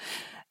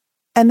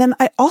 And then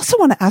I also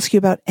want to ask you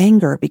about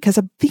anger, because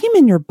a theme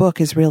in your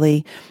book is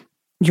really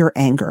your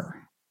anger.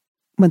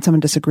 When someone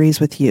disagrees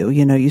with you,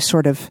 you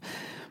sort of,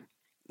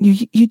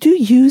 you do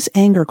use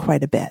anger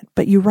quite a bit,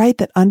 but you write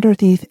that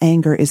underneath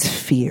anger is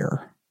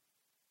fear.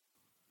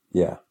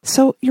 Yeah.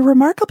 So you're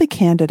remarkably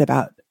candid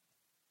about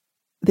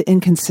the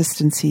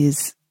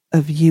inconsistencies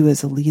of you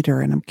as a leader.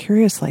 And I'm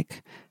curious,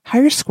 how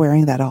you're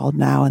squaring that all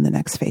now in the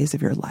next phase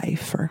of your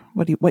life, or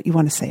what you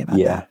want to say about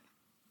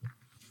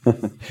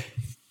that.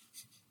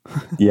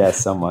 Yeah,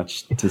 so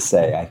much to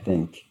say. I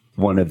think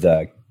one of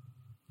the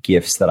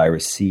gifts that I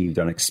received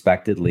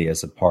unexpectedly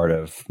as a part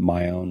of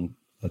my own,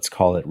 let's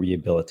call it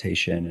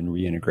rehabilitation and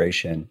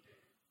reintegration,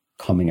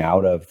 coming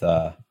out of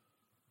the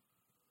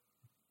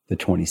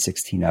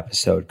 2016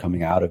 episode,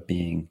 coming out of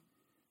being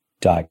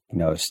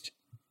diagnosed,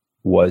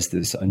 was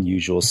this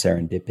unusual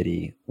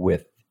serendipity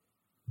with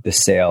the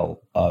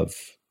sale of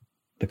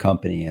the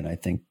company. And I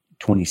think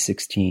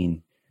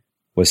 2016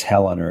 was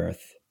hell on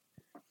earth.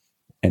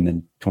 And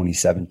then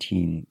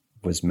 2017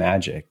 was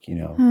magic,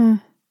 10-year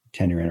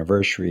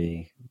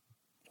anniversary.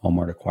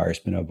 Walmart acquires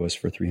Bonobos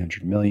for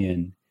 $300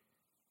 million,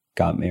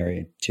 got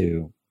married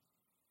to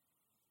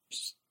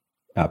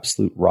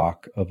absolute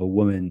rock of a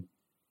woman,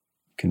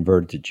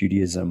 converted to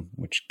Judaism,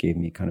 which gave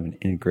me kind of an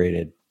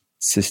integrated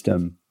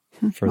system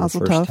for the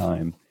first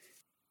time.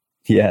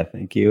 Yeah,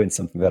 thank you. And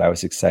something that I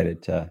was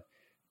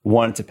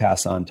wanted to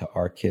pass on to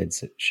our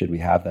kids, should we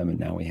have them. And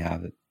now we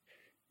have it.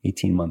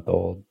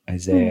 18-month-old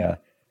Isaiah.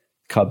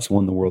 Cubs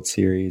won the World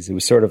Series. It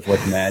was sort of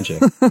like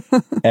magic.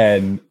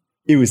 And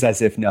it was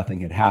as if nothing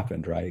had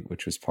happened, right?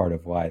 Which was part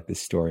of why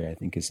this story, I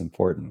think, is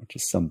important, which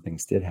is some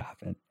things did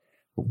happen.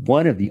 But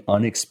one of the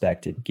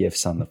unexpected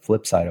gifts on the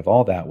flip side of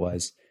all that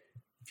was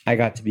I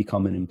got to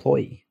become an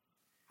employee.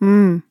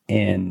 And,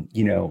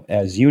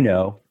 as you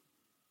know,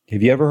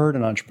 have you ever heard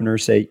an entrepreneur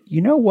say,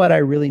 you know what I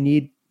really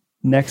need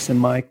next in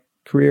my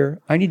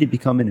career? I need to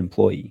become an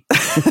employee.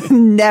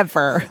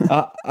 Never.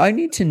 I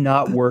need to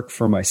not work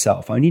for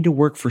myself. I need to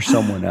work for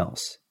someone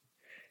else.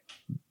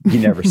 You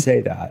never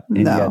say that.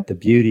 And yet the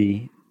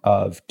beauty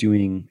of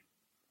doing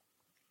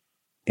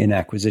an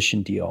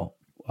acquisition deal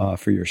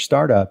for your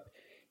startup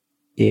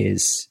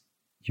is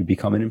you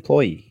become an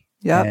employee.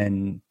 Yeah.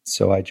 And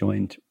so I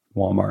joined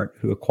Walmart,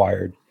 who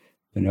acquired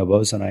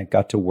Bonobos, and I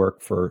got to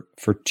work for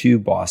two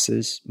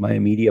bosses. My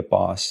immediate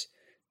boss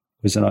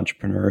was an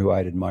entrepreneur who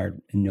I'd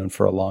admired and known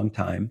for a long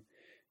time,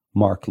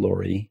 Mark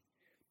Laurie.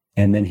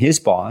 And then his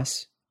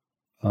boss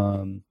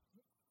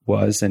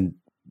was and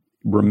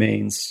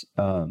remains,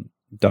 Doug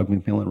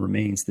McMillan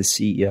remains the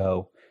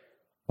CEO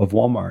of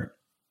Walmart.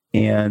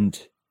 And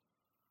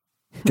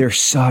they're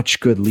such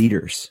good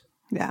leaders.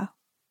 Yeah.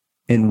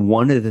 And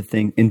one of the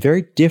things, and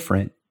very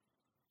different,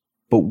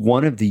 but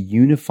one of the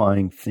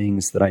unifying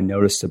things that I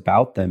noticed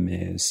about them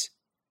is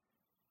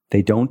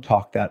they don't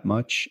talk that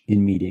much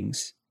in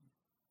meetings.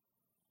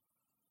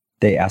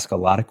 They ask a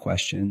lot of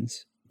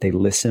questions. They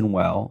listen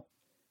well,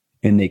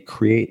 and they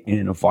create an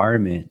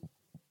environment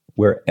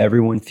where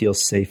everyone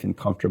feels safe and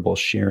comfortable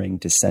sharing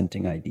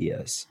dissenting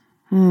ideas.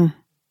 And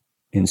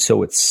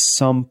so at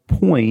some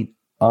point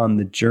on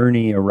the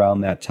journey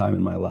around that time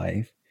in my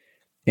life,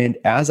 and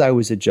as I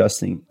was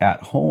adjusting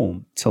at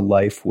home to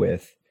life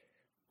with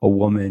a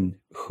woman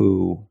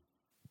who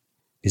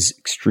is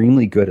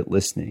extremely good at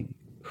listening,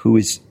 who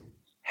is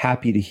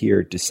happy to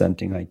hear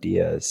dissenting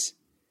ideas,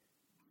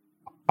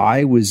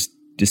 I was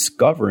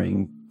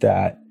discovering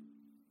that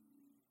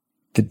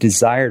the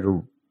desire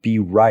to be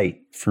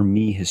right for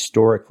me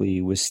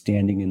historically was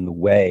standing in the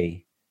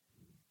way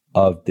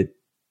of the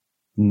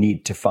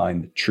need to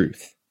find the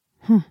truth.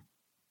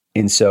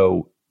 And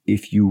so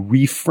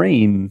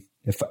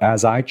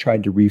as I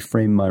tried to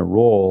reframe my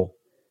role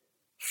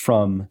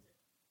from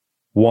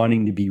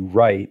wanting to be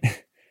right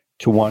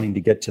to wanting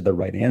to get to the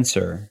right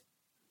answer,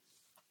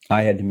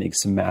 I had to make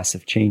some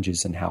massive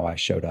changes in how I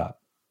showed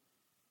up.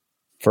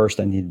 First,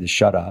 I needed to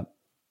shut up.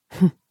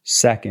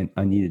 Second,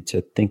 I needed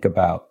to think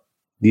about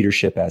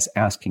leadership as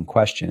asking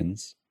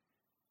questions.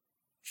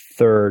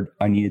 Third,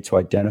 I needed to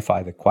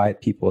identify the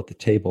quiet people at the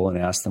table and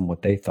ask them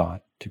what they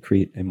thought to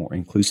create a more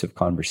inclusive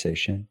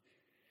conversation.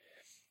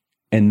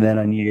 And then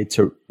I needed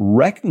to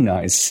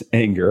recognize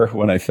anger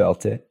when I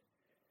felt it,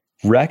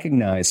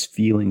 recognize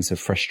feelings of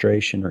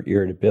frustration or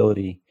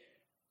irritability,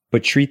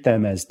 but treat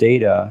them as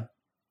data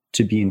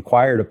to be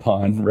inquired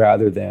upon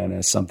rather than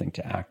as something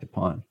to act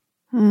upon.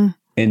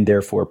 And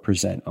therefore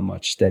present a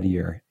much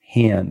steadier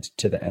hand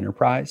to the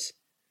enterprise.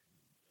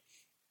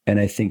 And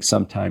I think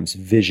sometimes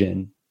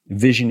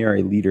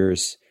visionary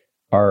leaders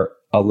are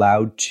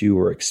allowed to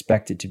or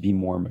expected to be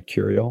more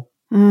mercurial.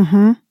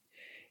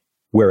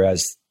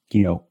 Whereas,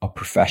 a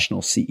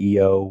professional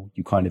CEO,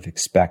 you kind of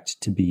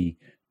expect to be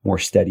more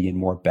steady and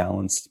more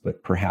balanced,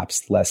 but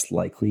perhaps less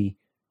likely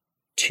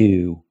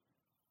to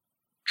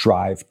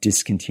drive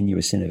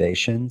discontinuous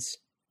innovations.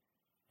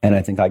 And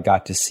I think I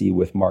got to see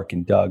with Mark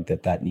and Doug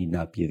that need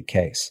not be the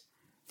case.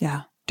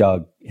 Yeah.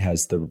 Doug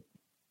has the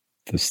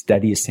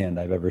steadiest hand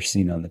I've ever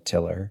seen on the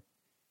tiller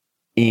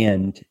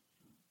and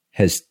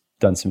has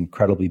done some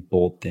incredibly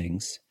bold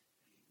things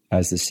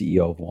as the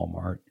CEO of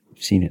Walmart.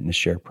 I've seen it in the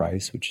share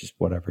price, which is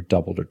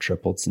doubled or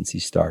tripled since he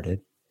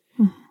started.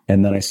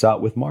 And then I saw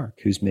it with Mark,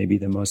 who's maybe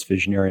the most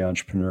visionary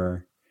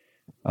entrepreneur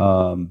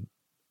on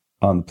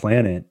the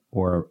planet,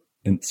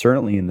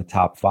 certainly in the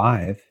top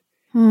 5.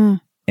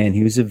 And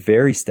he was a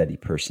very steady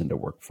person to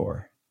work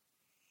for.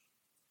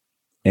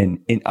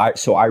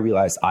 So I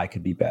realized I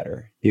could be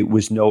better. It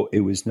was no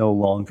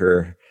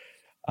longer,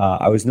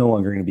 I was no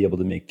longer going to be able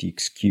to make the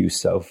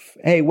excuse of,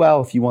 hey,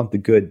 well, if you want the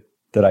good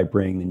that I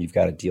bring, then you've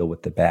got to deal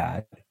with the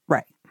bad.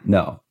 Right.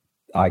 No,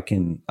 I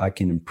can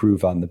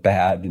improve on the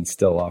bad and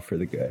still offer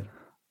the good.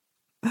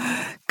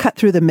 Cut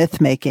through the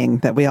myth making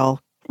that we all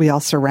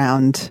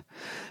surround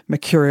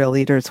mercurial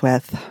leaders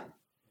with.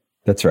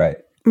 That's right.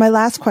 My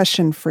last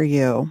question for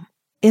you.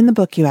 In the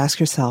book, you ask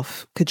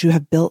yourself, could you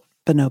have built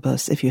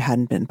Bonobos if you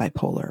hadn't been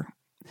bipolar?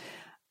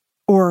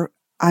 Or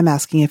I'm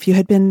asking, if you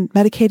had been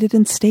medicated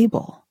and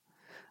stable,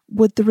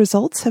 would the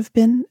results have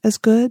been as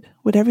good?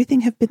 Would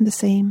everything have been the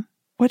same?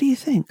 What do you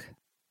think?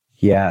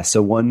 Yeah.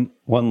 So one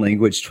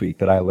language tweak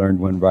that I learned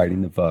when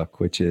writing the book,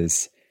 which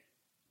is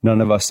none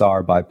of us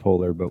are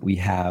bipolar, but we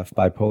have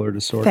bipolar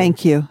disorder.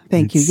 Thank you.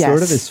 Yes.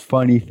 Sort of this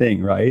funny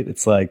thing, right?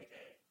 It's like,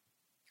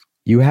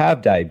 you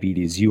have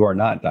diabetes, you are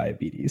not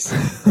diabetes,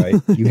 right?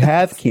 You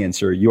have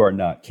cancer, you are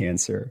not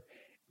cancer.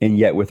 And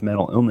yet with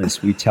mental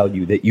illness, we tell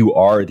you that you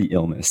are the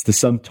illness, the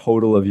sum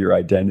total of your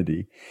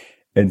identity.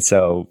 And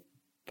so,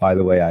 by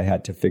the way, I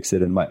had to fix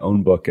it in my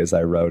own book as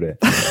I wrote it.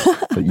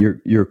 But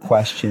your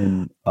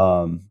question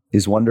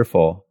is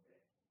wonderful.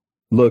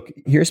 Look,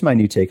 here's my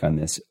new take on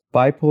this.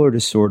 Bipolar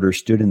disorder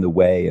stood in the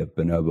way of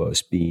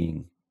Bonobos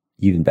being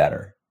even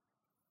better.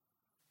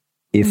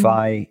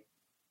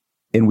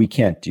 And we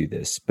can't do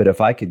this, but if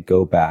I could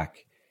go back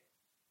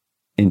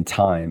in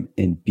time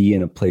and be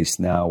in a place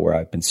now where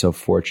I've been so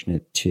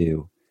fortunate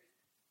to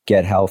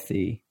get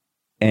healthy,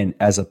 and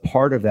as a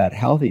part of that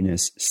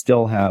healthiness,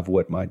 still have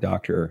what my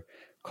doctor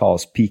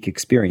calls peak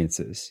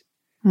experiences,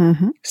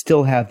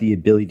 still have the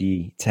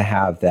ability to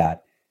have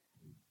that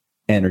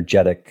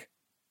energetic,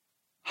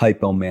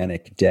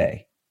 hypomanic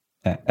day.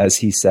 As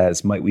he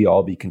says, might we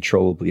all be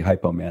controllably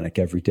hypomanic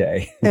every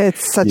day?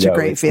 It's such a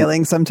great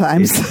feeling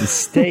sometimes.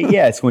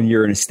 It's when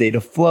you're in a state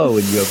of flow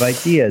and you have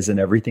ideas and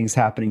everything's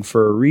happening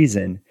for a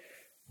reason.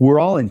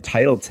 We're all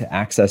entitled to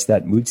access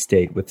that mood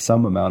state with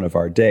some amount of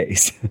our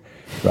days,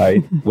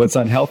 right? What's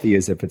unhealthy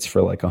is if it's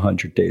for like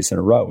 100 days in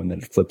a row and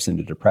then it flips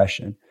into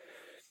depression.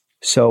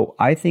 So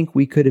I think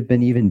we could have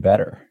been even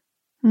better.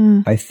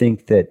 I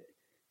think that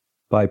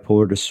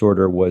bipolar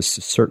disorder was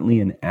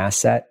certainly an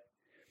asset.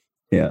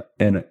 Yeah.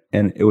 And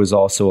it was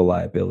also a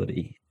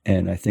liability.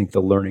 And I think the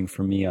learning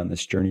for me on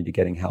this journey to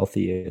getting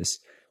healthy is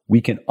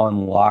we can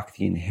unlock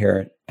the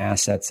inherent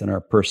assets in our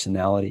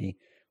personality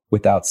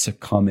without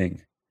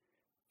succumbing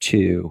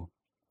to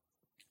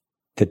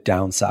the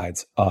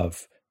downsides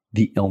of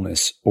the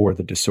illness or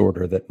the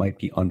disorder that might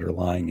be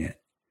underlying it.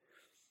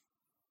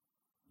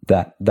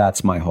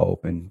 That's my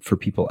hope. And for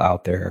people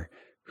out there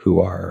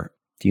who are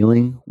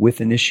dealing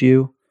with an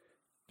issue,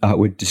 I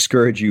would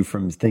discourage you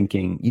from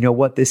thinking, you know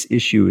what, this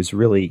issue is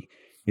really,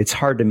 it's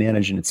hard to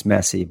manage and it's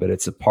messy, but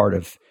it's a part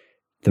of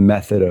the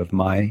method of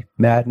my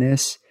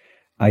madness,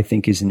 I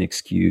think is an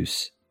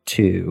excuse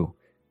to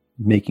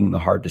making the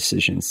hard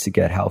decisions to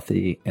get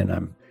healthy.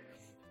 And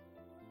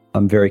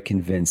I'm very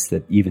convinced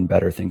that even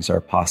better things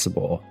are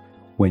possible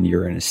when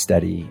you're in a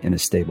steady, in a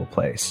stable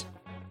place.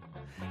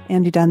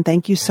 Andy Dunn,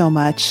 thank you so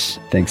much.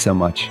 Thanks so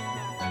much.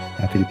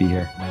 Happy to be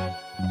here.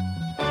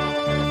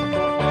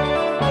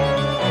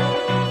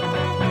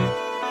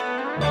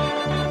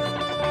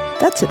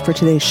 That's it for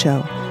today's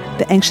show.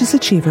 The Anxious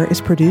Achiever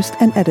is produced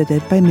and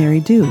edited by Mary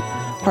Dew.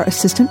 Our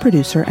assistant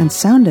producer and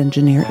sound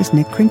engineer is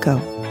Nick Krinko.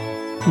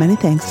 Many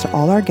thanks to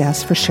all our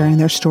guests for sharing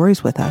their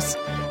stories with us,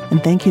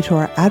 and thank you to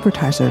our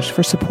advertisers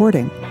for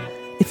supporting.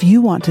 If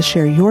you want to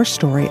share your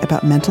story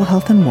about mental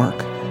health and work,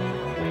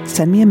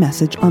 send me a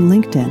message on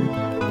LinkedIn.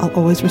 I'll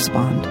always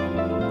respond.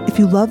 If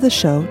you love the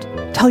show,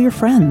 tell your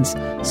friends,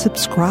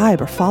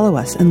 subscribe or follow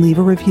us, and leave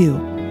a review.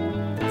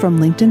 From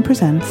LinkedIn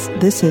Presents,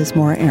 this is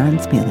Morra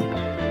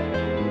Aarons-Mele.